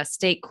County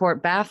State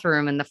Court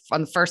bathroom on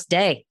the first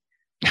day.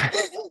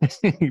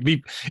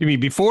 You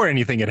mean before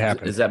anything had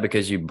happened? Is that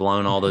because you've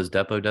blown all those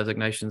depot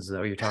designations? Is that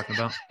what you're talking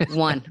about?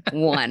 One,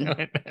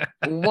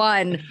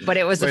 but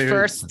it was the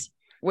first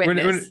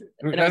witness.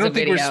 I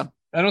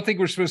don't think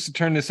we're supposed to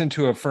turn this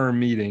into a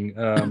firm meeting.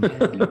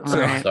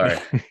 Sorry.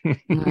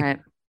 All right.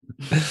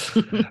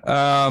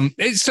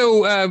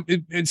 So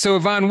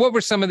Yvonne, what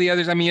were some of the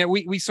others? I mean,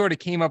 we sort of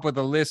came up with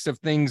a list of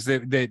things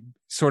that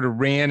sort of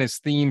ran as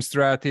themes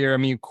throughout there. I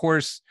mean, of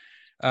course,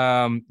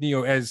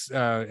 as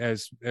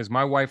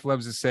my wife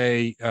loves to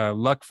say,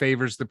 luck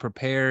favors the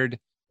prepared.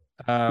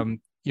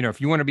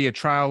 If you want to be a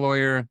trial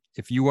lawyer,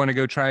 if you want to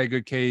go try a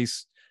good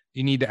case,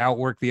 you need to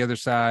outwork the other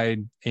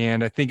side.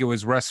 And I think it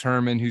was Russ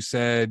Herman who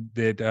said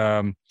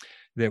that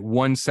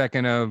 1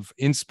 second of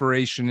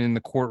inspiration in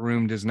the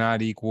courtroom does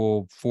not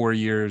equal 4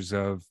 years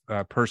of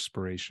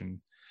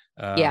perspiration.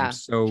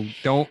 So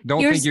don't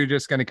think you're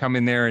just going to come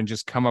in there and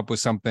just come up with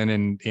something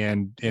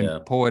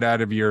and pull it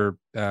out of your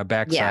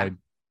backside.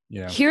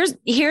 Yeah.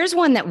 Here's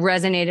one that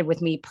resonated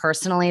with me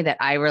personally that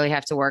I really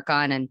have to work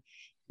on. And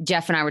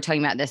Jeff and I were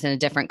talking about this in a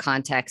different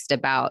context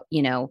about,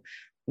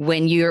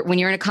 when you're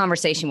in a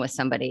conversation with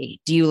somebody,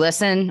 do you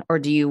listen or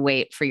do you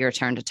wait for your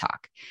turn to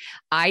talk?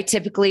 I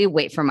typically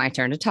wait for my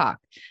turn to talk.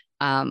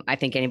 I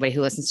think anybody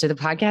who listens to the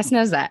podcast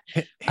knows that.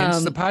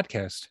 Hence the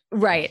podcast.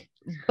 Right.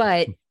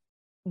 But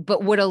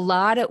one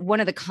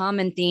of the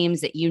common themes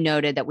that you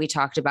noted that we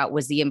talked about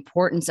was the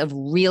importance of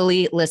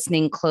really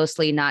listening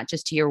closely, not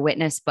just to your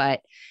witness,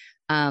 but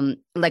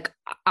like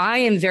I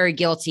am very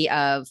guilty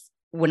of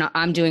when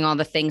I'm doing all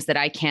the things that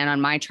I can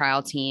on my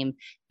trial team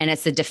and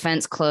it's the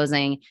defense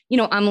closing,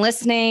 I'm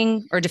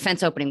listening, or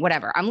defense opening,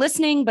 whatever. I'm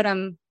listening, but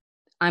I'm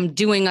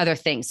doing other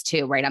things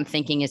too, right? I'm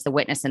thinking, is the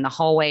witness in the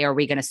hallway? Are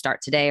we going to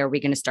start today? Are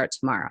we going to start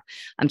tomorrow?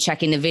 I'm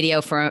checking the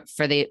video for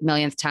the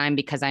millionth time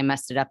because I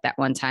messed it up that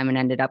one time and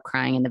ended up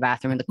crying in the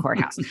bathroom of the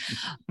courthouse.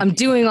 I'm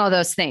doing all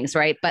those things,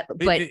 right? But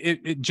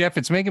Jeff,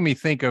 it's making me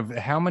think of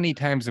how many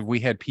times have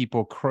we had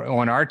people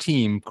on our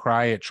team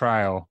cry at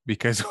trial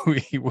because we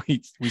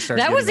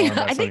started. That was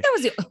I think that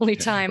was the only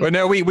time. Well,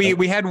 no,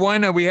 we had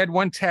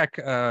one tech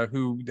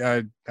who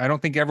I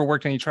don't think ever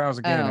worked any trials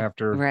again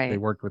after they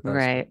worked with us.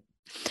 Right.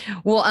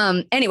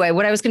 Well, anyway,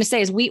 what I was going to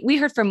say is we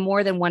heard from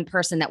more than one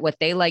person that what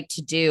they like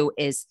to do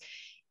is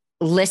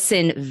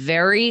listen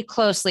very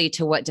closely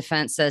to what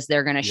defense says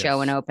they're going to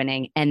show in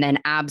opening, and then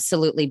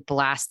absolutely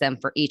blast them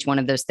for each one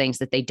of those things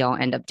that they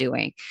don't end up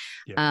doing.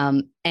 Yeah.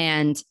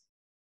 And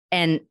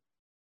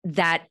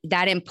that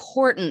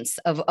importance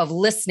of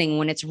listening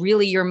when it's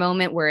really your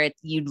moment where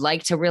you'd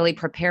like to really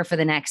prepare for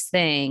the next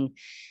thing,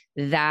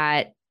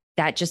 that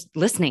just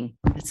listening.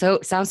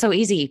 Sounds so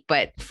easy,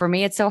 but for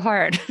me, it's so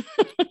hard.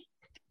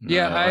 Especially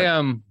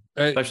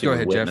go with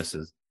ahead,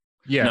 witnesses.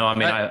 Jeff. Yeah. No, I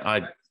mean,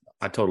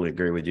 I totally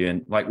agree with you.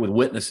 And like with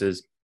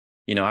witnesses,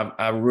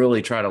 I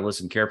really try to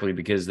listen carefully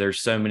because there's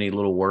so many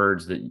little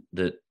words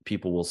that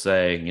people will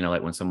say,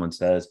 like when someone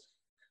says,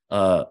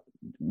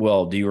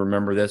 well, do you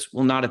remember this?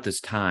 Well, not at this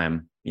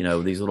time.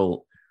 These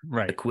little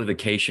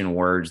equivocation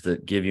words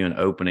that give you an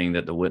opening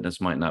that the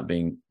witness might not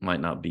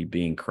be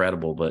being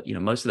credible. But,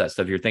 most of that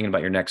stuff, you're thinking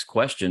about your next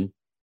question,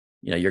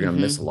 you're going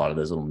to miss a lot of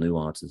those little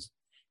nuances.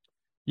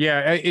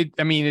 Yeah,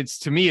 to me,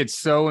 it's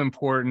so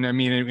important. I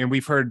mean, and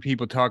we've heard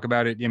people talk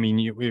about it. I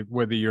mean,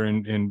 whether you're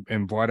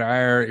in voir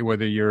dire,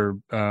 whether you're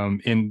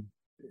in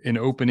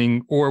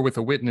opening or with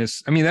a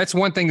witness. I mean, that's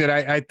one thing that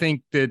I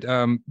think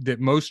that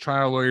most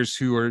trial lawyers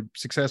who are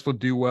successful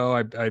do well.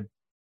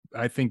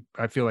 I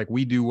feel like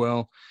we do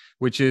well,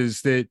 which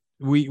is that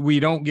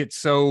we don't get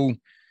so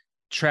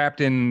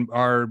trapped in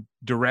our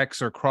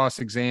directs or cross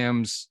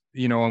exams,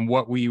 on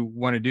what we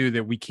want to do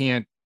that we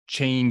can't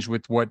change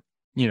with what.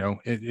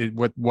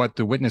 What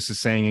the witness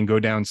is saying and go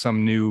down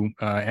some new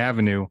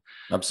avenue.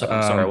 I'm sorry,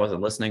 I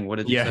wasn't listening. What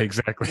did you say? Yeah,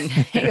 exactly.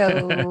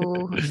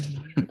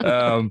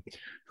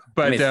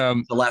 But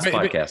the last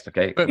podcast,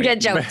 okay?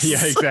 Jokes.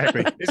 Yeah,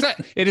 exactly.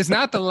 It is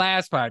not the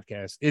last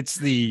podcast. It's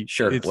the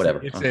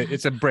whatever.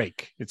 It's a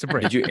break. It's a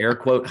break. Did you air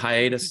quote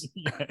hiatus?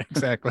 Yeah,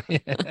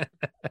 exactly.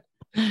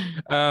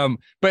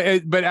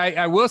 But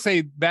I will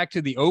say back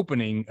to the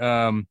opening.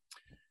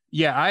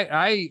 Yeah,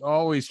 I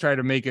always try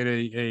to make it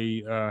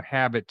a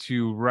habit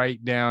to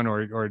write down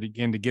or to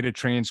get a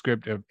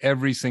transcript of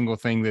every single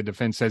thing the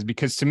defense says,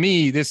 because to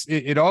me,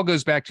 it all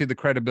goes back to the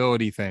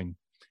credibility thing,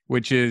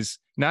 which is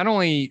not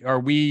only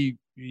are we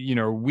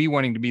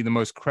wanting to be the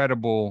most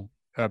credible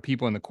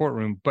people in the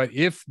courtroom, but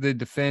if the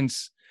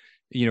defense,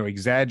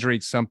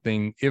 exaggerates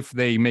something, if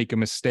they make a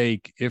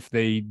mistake, if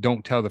they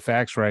don't tell the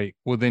facts right,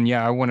 well, then,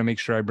 yeah, I want to make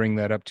sure I bring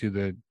that up to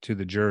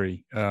the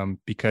jury,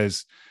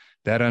 because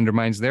that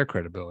undermines their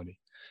credibility.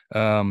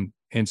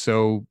 And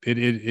so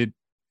it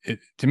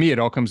to me, it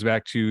all comes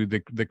back to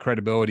the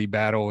credibility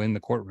battle in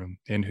the courtroom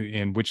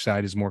and which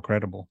side is more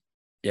credible.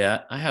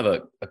 Yeah, I have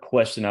a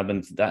question.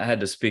 I had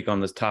to speak on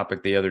this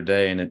topic the other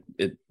day, and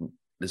it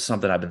is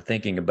something I've been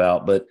thinking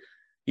about. But,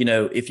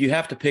 if you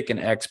have to pick an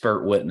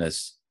expert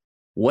witness,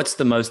 what's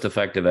the most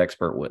effective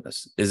expert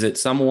witness? Is it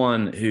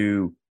someone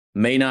who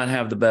may not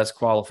have the best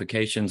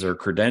qualifications or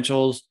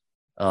credentials,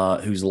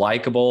 who's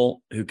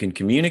likable, who can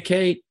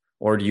communicate?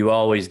 Or do you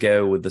always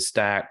go with the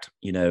stacked,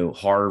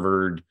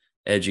 Harvard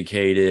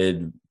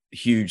educated,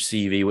 huge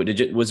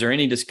CV? Was there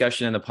any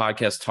discussion in the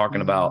podcast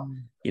talking about,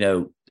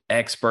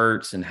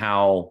 experts and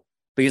how,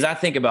 because I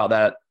think about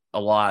that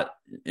a lot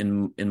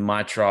in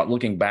my trial,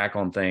 looking back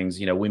on things,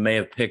 we may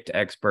have picked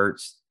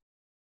experts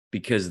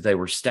because they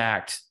were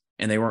stacked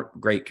and they weren't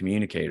great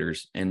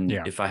communicators. And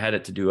if I had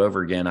it to do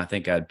over again, I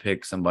think I'd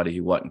pick somebody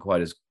who wasn't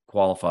quite as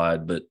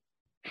qualified, but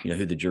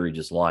who the jury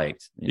just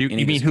liked. You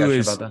mean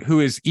who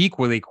is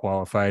equally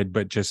qualified,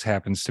 but just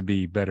happens to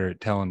be better at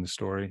telling the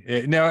story?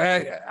 We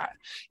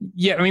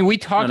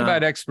talked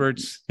about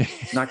experts.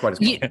 Not quite as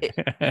qualified.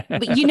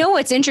 But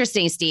what's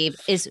interesting, Steve,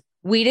 is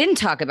we didn't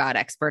talk about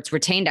experts,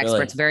 retained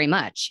experts very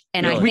much.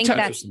 And I think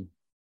that's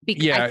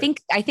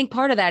I think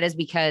part of that is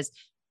because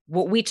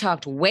what we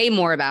talked way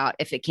more about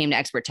if it came to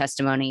expert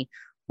testimony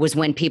was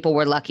when people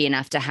were lucky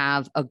enough to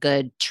have a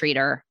good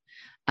treater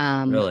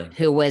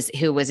who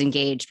was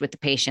engaged with the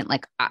patient.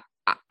 Like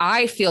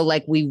I feel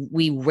like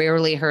we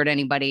rarely heard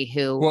anybody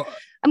who,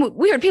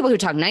 we heard people who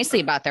talk nicely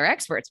about their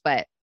experts,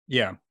 but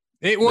not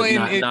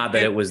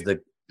that it was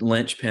the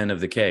linchpin of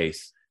the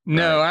case.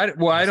 No, right?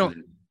 I don't.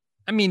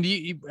 I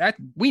mean,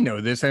 we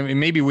know this. I mean,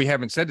 maybe we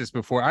haven't said this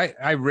before.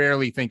 I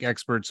rarely think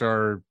experts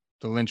are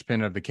the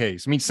linchpin of the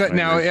case. I mean,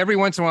 now every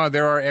once in a while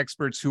there are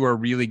experts who are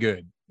really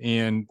good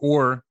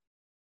or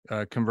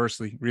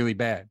conversely really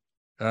bad.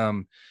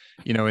 And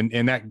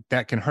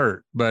that can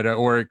hurt, but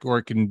or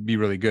it can be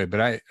really good.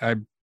 But I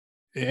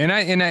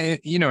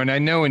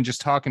know in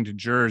just talking to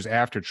jurors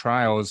after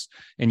trials,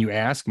 and you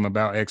ask them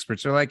about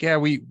experts, they're like, yeah,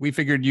 we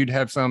figured you'd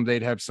have some,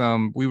 they'd have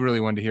some. We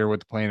really wanted to hear what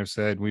the plaintiff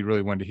said. We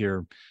really wanted to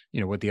hear,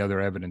 what the other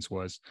evidence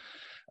was.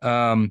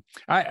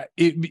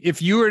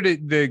 If you were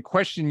the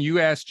question you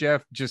asked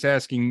Jeff, just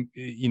asking,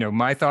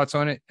 my thoughts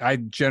on it, I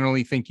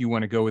generally think you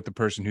want to go with the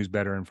person who's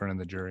better in front of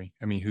the jury.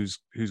 I mean, who's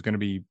going to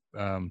be,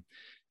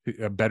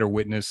 a better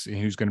witness and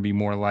who's going to be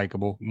more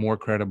likable, more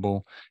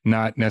credible,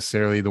 not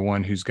necessarily the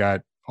one who's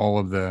got all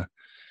of the,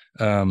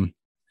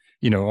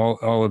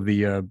 all of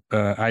the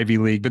Ivy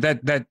League. But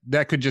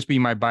that could just be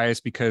my bias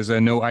because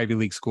no Ivy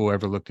League school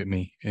ever looked at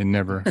me and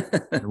never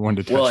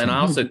wanted to touch and me. I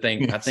also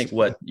think, I think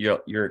what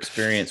your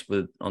experience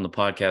with on the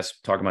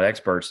podcast talking about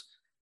experts,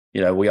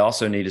 we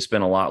also need to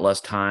spend a lot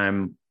less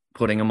time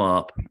putting them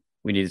up.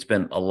 We need to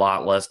spend a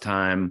lot less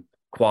time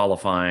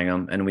qualifying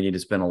them, and we need to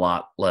spend a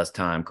lot less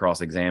time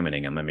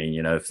cross-examining them. I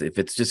mean, if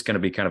it's just going to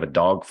be kind of a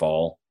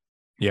dogfall,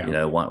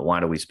 why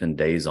do we spend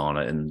days on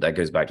it? And that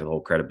goes back to the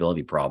whole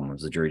credibility problem.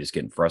 Is the jury just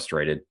getting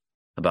frustrated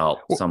about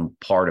some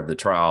part of the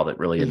trial that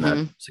really isn't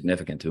that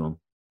significant to them?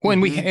 Well,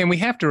 and we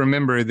have to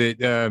remember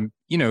that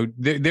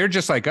they're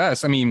just like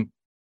us. I mean,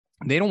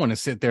 they don't want to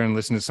sit there and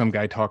listen to some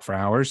guy talk for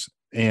hours.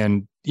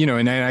 And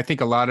and I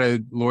think a lot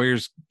of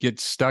lawyers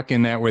get stuck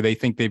in that where they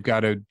think they've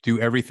got to do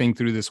everything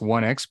through this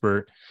one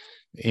expert.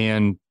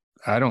 And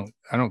I don't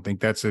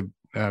think that's a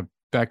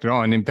fact at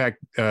all. And in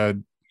fact,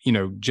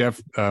 Jeff,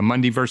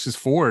 Mundy versus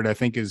Ford, I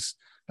think is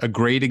a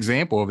great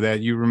example of that.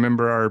 You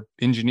remember our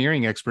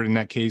engineering expert in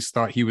that case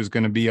thought he was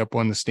going to be up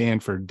on the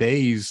stand for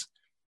days,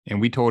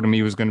 and we told him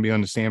he was going to be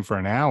on the stand for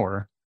an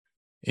hour,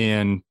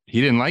 and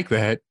he didn't like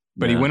that.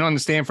 But he went on the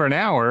stand for an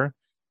hour,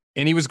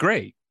 and he was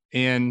great,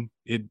 and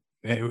it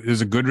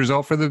was a good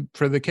result for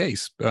the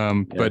case.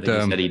 But he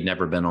said he'd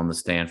never been on the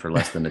stand for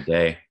less than a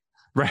day.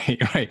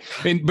 Right.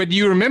 But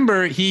you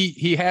remember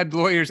he had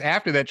lawyers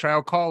after that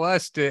trial call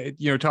us to,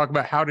 talk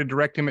about how to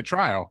direct him at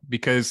trial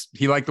because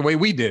he liked the way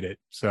we did it.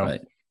 So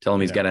tell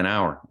him he's got an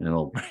hour and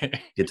it'll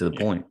get to the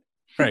point.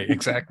 Right.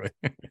 Exactly.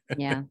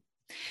 Yeah.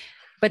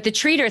 But the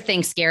treater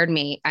thing scared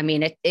me. I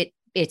mean,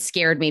 it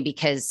scared me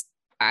because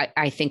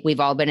I think we've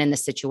all been in the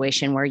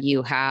situation where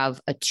you have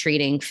a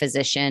treating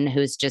physician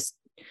who's just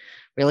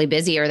really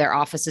busy, or their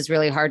office is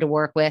really hard to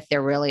work with.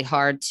 They're really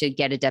hard to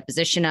get a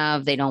deposition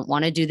of. They don't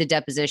want to do the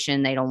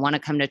deposition. They don't want to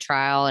come to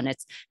trial. And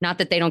it's not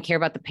that they don't care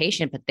about the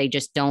patient, but they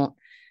just don't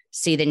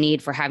see the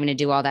need for having to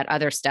do all that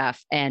other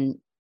stuff. And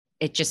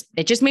it just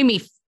made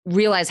me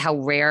realize how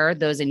rare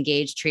those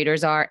engaged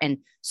treaters are. And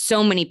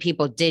so many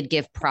people did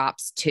give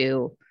props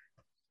to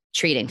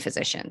treating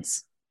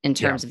physicians in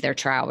terms of their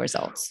trial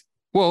results.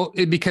 Well,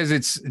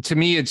 because to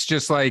me, it's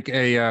just like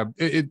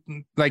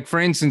like for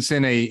instance,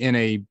 in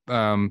a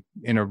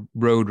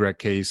road wreck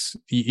case,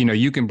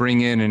 you can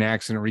bring in an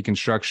accident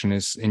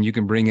reconstructionist and you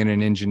can bring in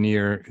an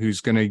engineer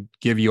who's going to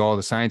give you all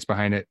the science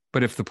behind it.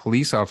 But if the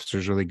police officer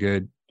is really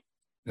good,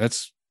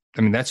 that's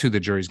who the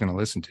jury's going to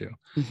listen to.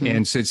 Mm-hmm.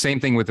 And so same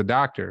thing with the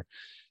doctor.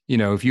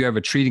 If you have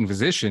a treating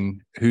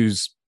physician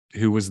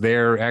who was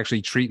there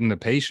actually treating the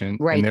patient,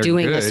 right, and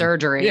doing good, the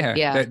surgery.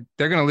 They're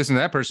going to listen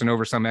to that person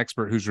over some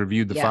expert who's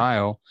reviewed the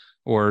file,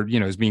 or,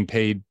 is being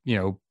paid,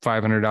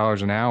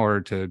 $500 an hour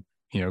to,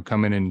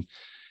 come in and,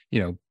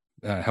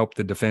 help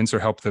the defense or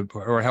help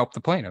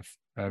the plaintiff.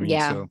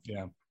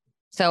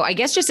 So I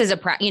guess just as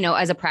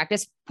a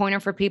practice pointer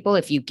for people,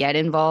 if you get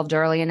involved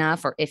early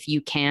enough, or if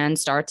you can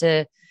start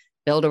to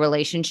build a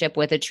relationship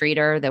with a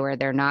treater where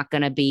they're not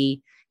going to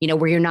be,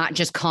 where you're not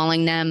just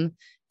calling them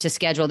to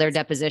schedule their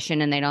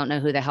deposition and they don't know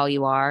who the hell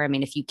you are. I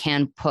mean, if you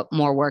can put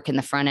more work in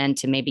the front end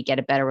to maybe get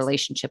a better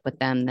relationship with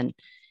them, then it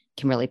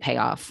can really pay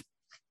off.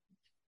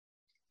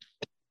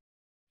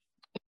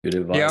 Good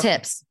advice. Yeah.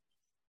 Tips.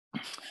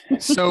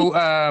 So,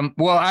 I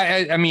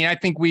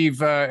think we've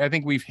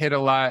hit a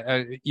lot.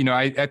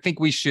 I think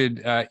we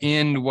should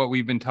end what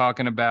we've been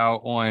talking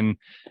about on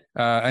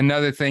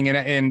another thing.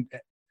 And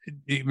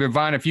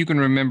Yvonne, if you can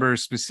remember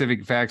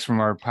specific facts from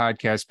our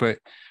podcast, but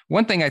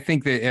one thing I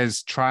think that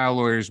as trial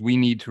lawyers, we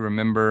need to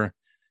remember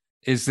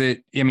is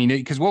that,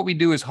 because what we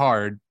do is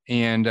hard,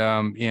 and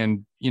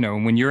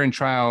when you're in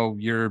trial,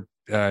 you're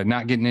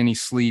not getting any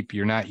sleep,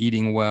 you're not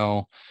eating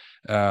well,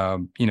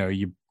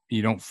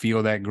 you don't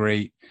feel that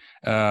great.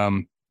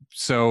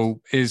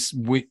 So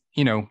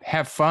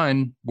have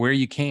fun where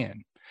you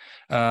can.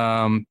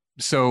 As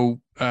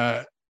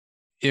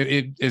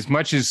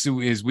much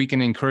as we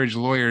can encourage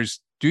lawyers,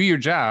 do your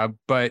job,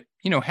 but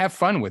have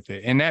fun with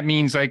it. And that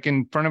means, like,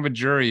 in front of a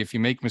jury, if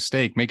you make a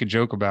mistake, make a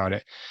joke about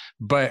it.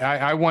 But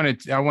I want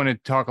to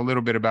talk a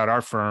little bit about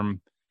our firm,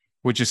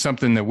 which is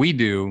something that we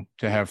do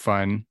to have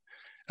fun,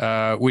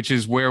 which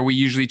is where we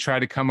usually try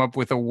to come up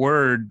with a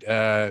word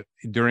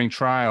during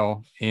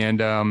trial and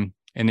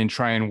then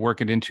try and work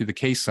it into the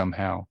case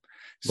somehow.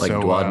 Like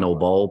duodenal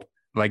bulb.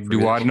 Like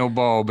duodenal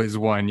bulb is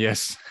one.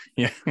 Yes.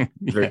 Yeah.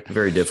 Very,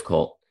 very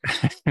difficult.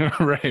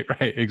 Right.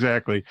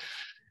 Exactly.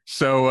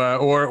 So,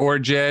 or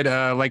Jed,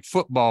 like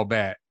football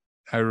bat.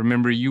 I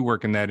remember you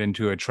working that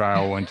into a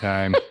trial one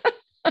time.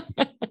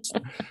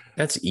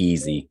 That's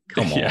easy.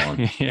 Come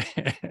on. Yeah.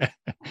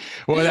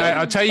 Well,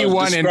 I'll tell you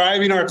one.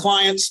 Describing our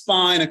client's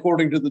spine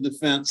according to the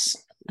defense.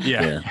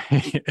 Yeah.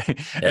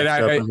 And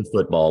I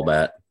football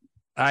bat.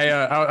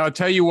 I'll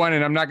tell you one,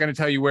 and I'm not going to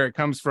tell you where it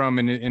comes from,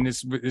 and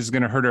this is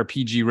going to hurt our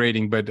PG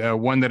rating. But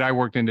one that I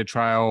worked into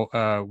trial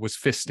was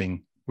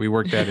fisting. We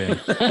worked that in,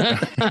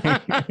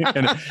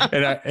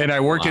 and I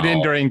worked it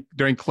in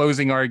during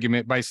closing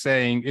argument by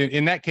saying,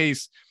 in that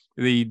case,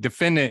 the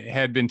defendant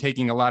had been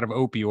taking a lot of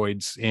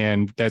opioids,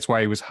 and that's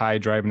why he was high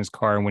driving his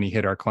car when he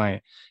hit our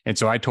client. And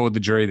so I told the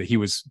jury that he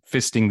was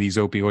fisting these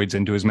opioids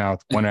into his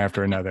mouth one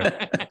after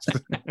another.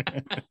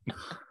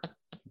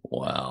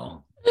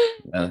 Wow.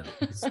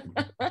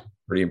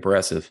 Pretty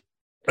impressive.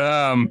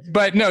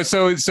 But no,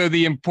 so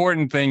the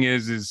important thing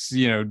is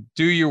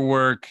do your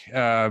work,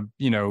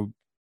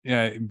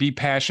 be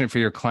passionate for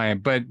your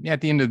client, but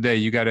at the end of the day,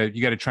 you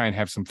gotta try and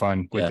have some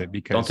fun with it,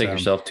 because don't take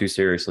yourself too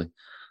seriously.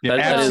 Yeah,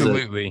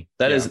 absolutely.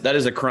 That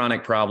is a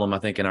chronic problem, I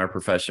think, in our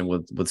profession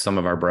with some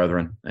of our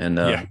brethren, and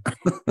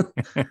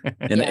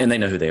and they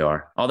know who they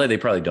are, although they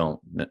probably don't.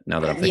 Now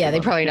that I'm thinking, they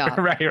probably don't.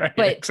 right,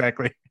 but,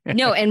 exactly.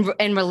 No,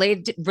 and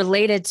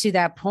related to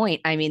that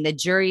point, I mean, the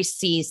jury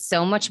sees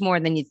so much more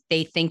than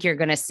they think you're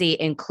going to see,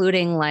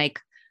 including,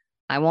 like,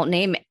 I won't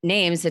name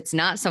names. It's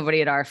not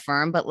somebody at our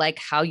firm, but like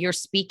how you're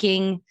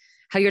speaking,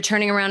 how you're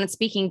turning around and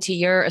speaking to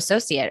your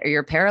associate or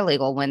your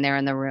paralegal when they're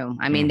in the room.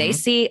 I mean, they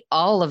see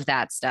all of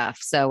that stuff.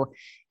 So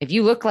if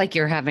you look like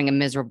you're having a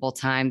miserable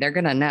time, they're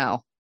going to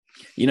know.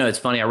 It's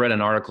funny. I read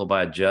an article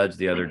by a judge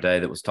the other day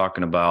that was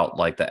talking about,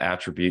 like, the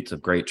attributes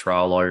of great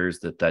trial lawyers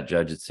that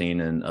judge had seen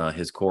in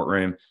his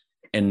courtroom.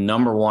 And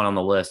number one on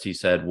the list, he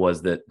said,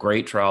 was that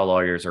great trial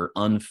lawyers are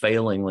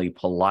unfailingly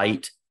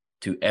polite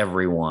to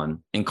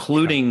everyone,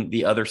 including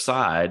the other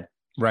side.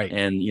 Right.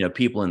 And,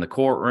 people in the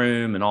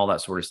courtroom and all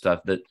that sort of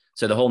stuff.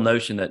 So the whole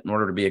notion that in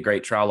order to be a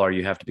great trial lawyer,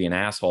 you have to be an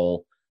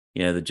asshole.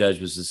 The judge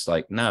was just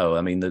like, no,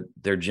 I mean,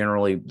 they're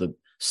generally, the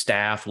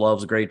staff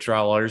loves great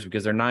trial lawyers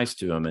because they're nice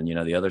to them, and,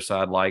 the other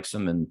side likes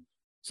them. And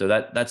so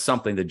that's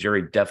something the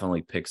jury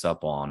definitely picks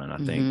up on. And I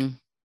think,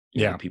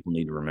 people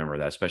need to remember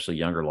that, especially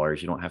younger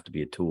lawyers. You don't have to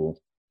be a tool.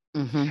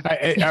 Mm-hmm.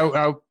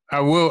 I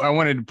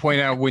wanted to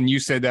point out, when you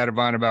said that,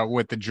 Yvonne, about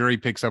what the jury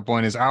picks up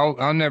on, is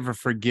I'll never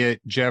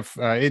forget, Jeff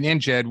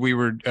and Jed, we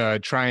were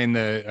trying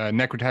the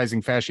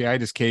necrotizing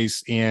fasciitis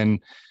case,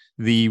 and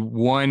the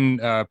one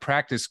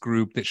practice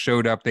group that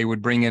showed up, they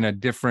would bring in a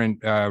different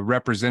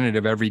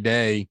representative every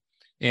day,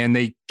 and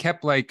they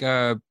kept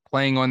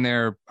playing on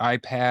their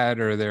iPad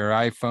or their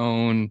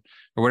iPhone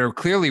or whatever,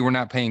 clearly were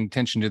not paying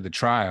attention to the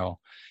trial.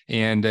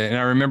 And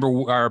I remember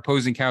our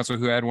opposing counsel,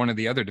 who had one of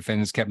the other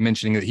defendants, kept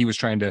mentioning that he was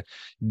trying to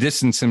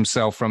distance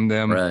himself from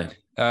them. Right.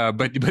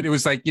 But it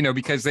was like,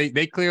 because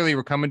they clearly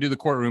were coming to the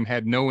courtroom,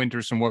 had no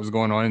interest in what was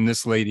going on, and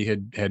this lady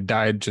had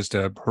died just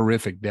a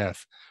horrific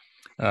death.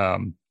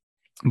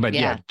 But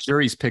yeah,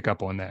 juries pick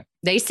up on that.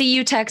 They see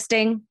you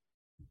texting,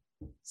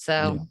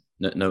 so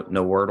no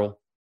Wordle.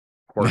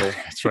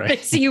 That's right. They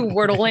see you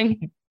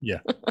wordling. Yeah.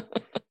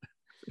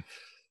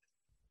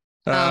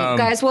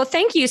 Guys, well,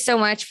 thank you so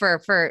much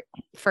for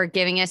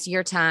giving us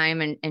your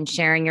time and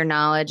sharing your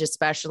knowledge,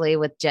 especially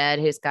with Jed,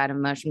 who's got a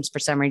motions for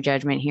summary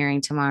judgment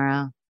hearing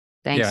tomorrow.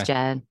 Thanks,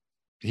 Jed.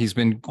 He's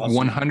been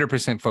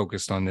 100%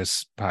 focused on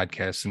this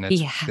podcast, and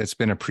that's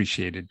been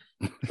appreciated.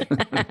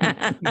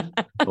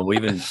 Well,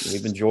 we've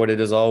enjoyed it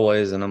as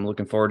always, and I'm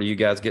looking forward to you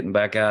guys getting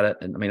back at it.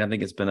 And I mean, I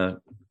think it's been a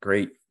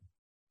great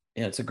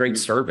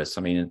service.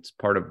 I mean, it's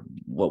part of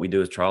what we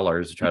do as trial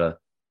lawyers to try to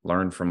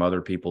learn from other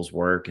people's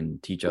work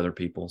and teach other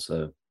people.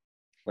 So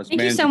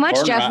thank you so much,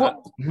 Jeff.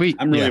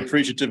 I'm really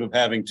appreciative of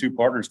having two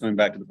partners going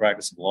back to the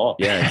practice of law.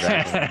 Yeah,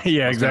 exactly.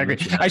 Yeah, exactly.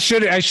 I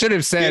should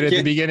have said at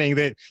the beginning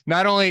that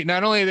not only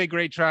are they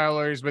great trial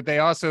lawyers, but they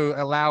also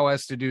allow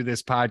us to do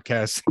this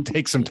podcast and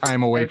take some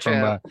time away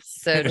from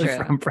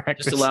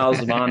practice. Just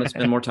allows Yvonne to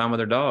spend more time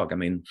with her dog. I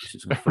mean,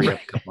 she's going to free up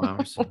a couple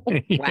hours.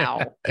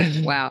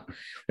 Wow.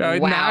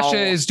 Nasha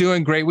is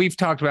doing great. We've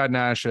talked about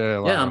Nasha a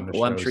lot on the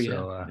show. I'm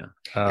sure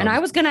and I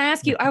was going to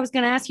ask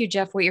you,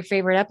 Jeff, what your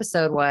favorite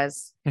episode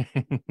was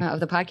of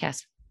the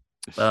podcast.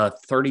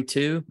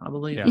 32, I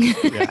believe.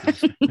 Yeah.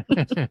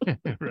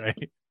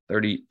 Right.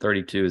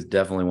 32 is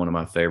definitely one of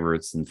my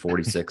favorites, and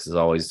 46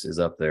 is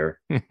up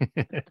there.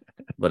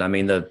 But I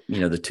mean,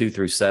 the 2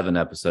 through 7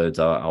 episodes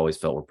I always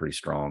felt were pretty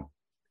strong.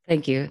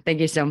 Thank you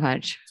so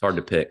much. It's hard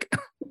to pick.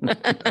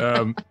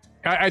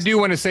 I do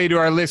want to say to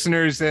our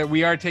listeners that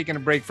we are taking a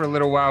break for a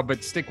little while,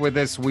 but stick with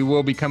us. We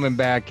will be coming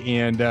back,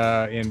 and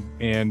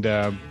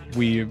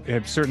we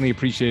have certainly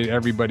appreciated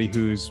everybody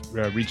who's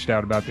reached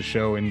out about the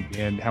show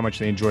and how much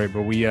they enjoy it.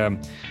 But we're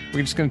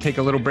just going to take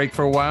a little break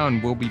for a while,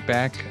 and we'll be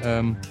back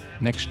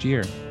next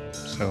year.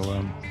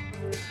 So,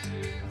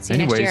 see you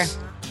next year.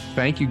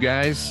 Thank you,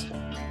 guys.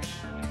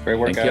 Great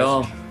work, guys.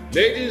 Y'all.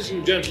 Ladies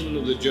and gentlemen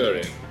of the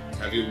jury,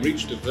 have you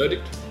reached a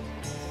verdict?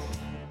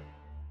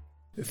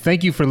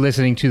 Thank you for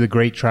listening to the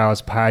Great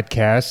Trials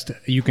Podcast.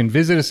 You can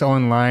visit us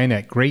online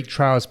at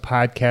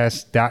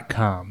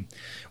greattrialspodcast.com.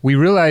 We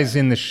realize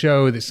in the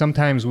show that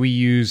sometimes we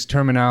use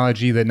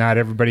terminology that not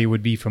everybody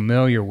would be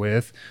familiar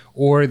with,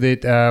 or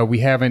that we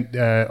haven't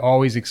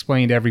always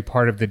explained every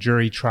part of the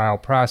jury trial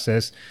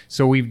process.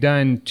 So we've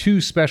done 2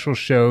 special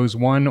shows,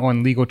 one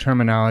on legal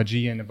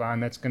terminology, and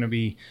Yvonne, that's going to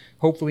be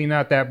hopefully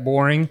not that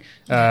boring.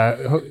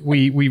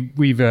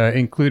 We've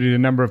included a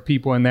number of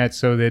people in that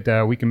so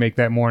that we can make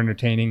that more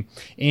entertaining,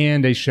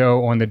 and a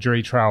show on the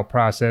jury trial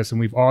process. And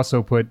we've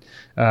also put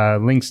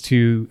links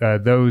to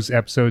those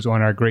episodes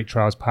on our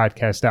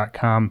greattrialspodcast.com,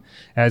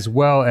 as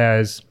well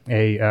as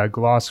a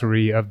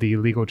glossary of the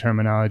legal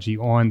terminology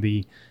on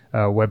the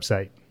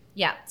website.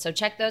 Yeah, so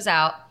check those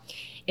out.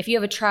 If you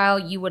have a trial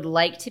you would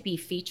like to be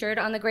featured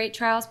on the Great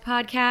Trials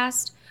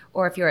Podcast,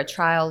 or if you're a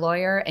trial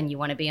lawyer and you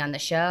want to be on the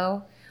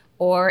show,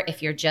 or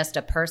if you're just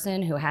a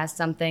person who has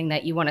something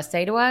that you want to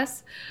say to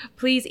us,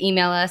 please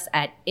email us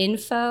at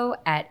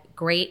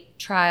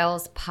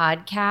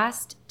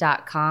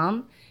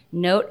info@greattrialspodcast.com.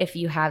 Note, if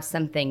you have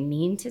something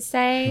mean to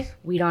say,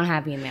 we don't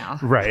have email.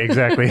 Right,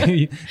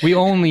 exactly. We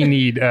only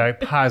need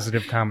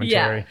positive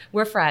commentary. Yeah,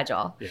 we're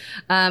fragile.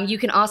 Yeah. You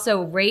can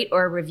also rate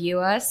or review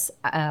us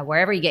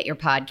wherever you get your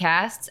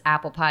podcasts,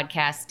 Apple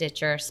Podcasts,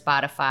 Stitcher,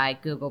 Spotify,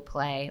 Google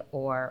Play,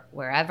 or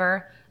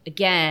wherever.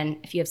 Again,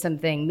 if you have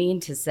something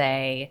mean to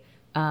say,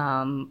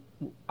 our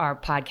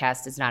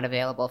podcast is not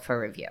available for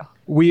review.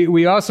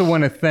 We also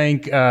want to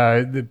thank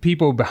the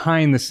people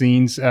behind the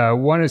scenes.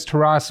 One is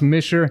Taras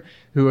Misher,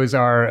 who is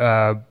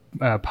our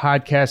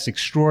podcast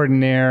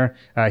extraordinaire.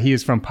 He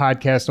is from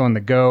Podcast on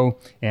the Go,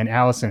 and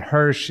Allison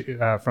Hirsch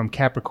from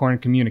Capricorn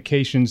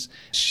Communications.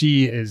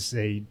 She is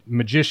a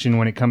magician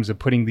when it comes to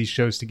putting these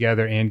shows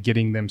together and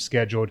getting them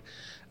scheduled.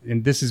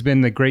 And this has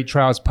been the Great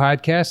Trials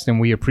Podcast, and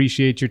we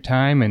appreciate your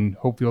time and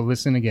hope you'll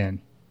listen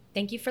again.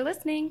 Thank you for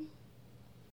listening.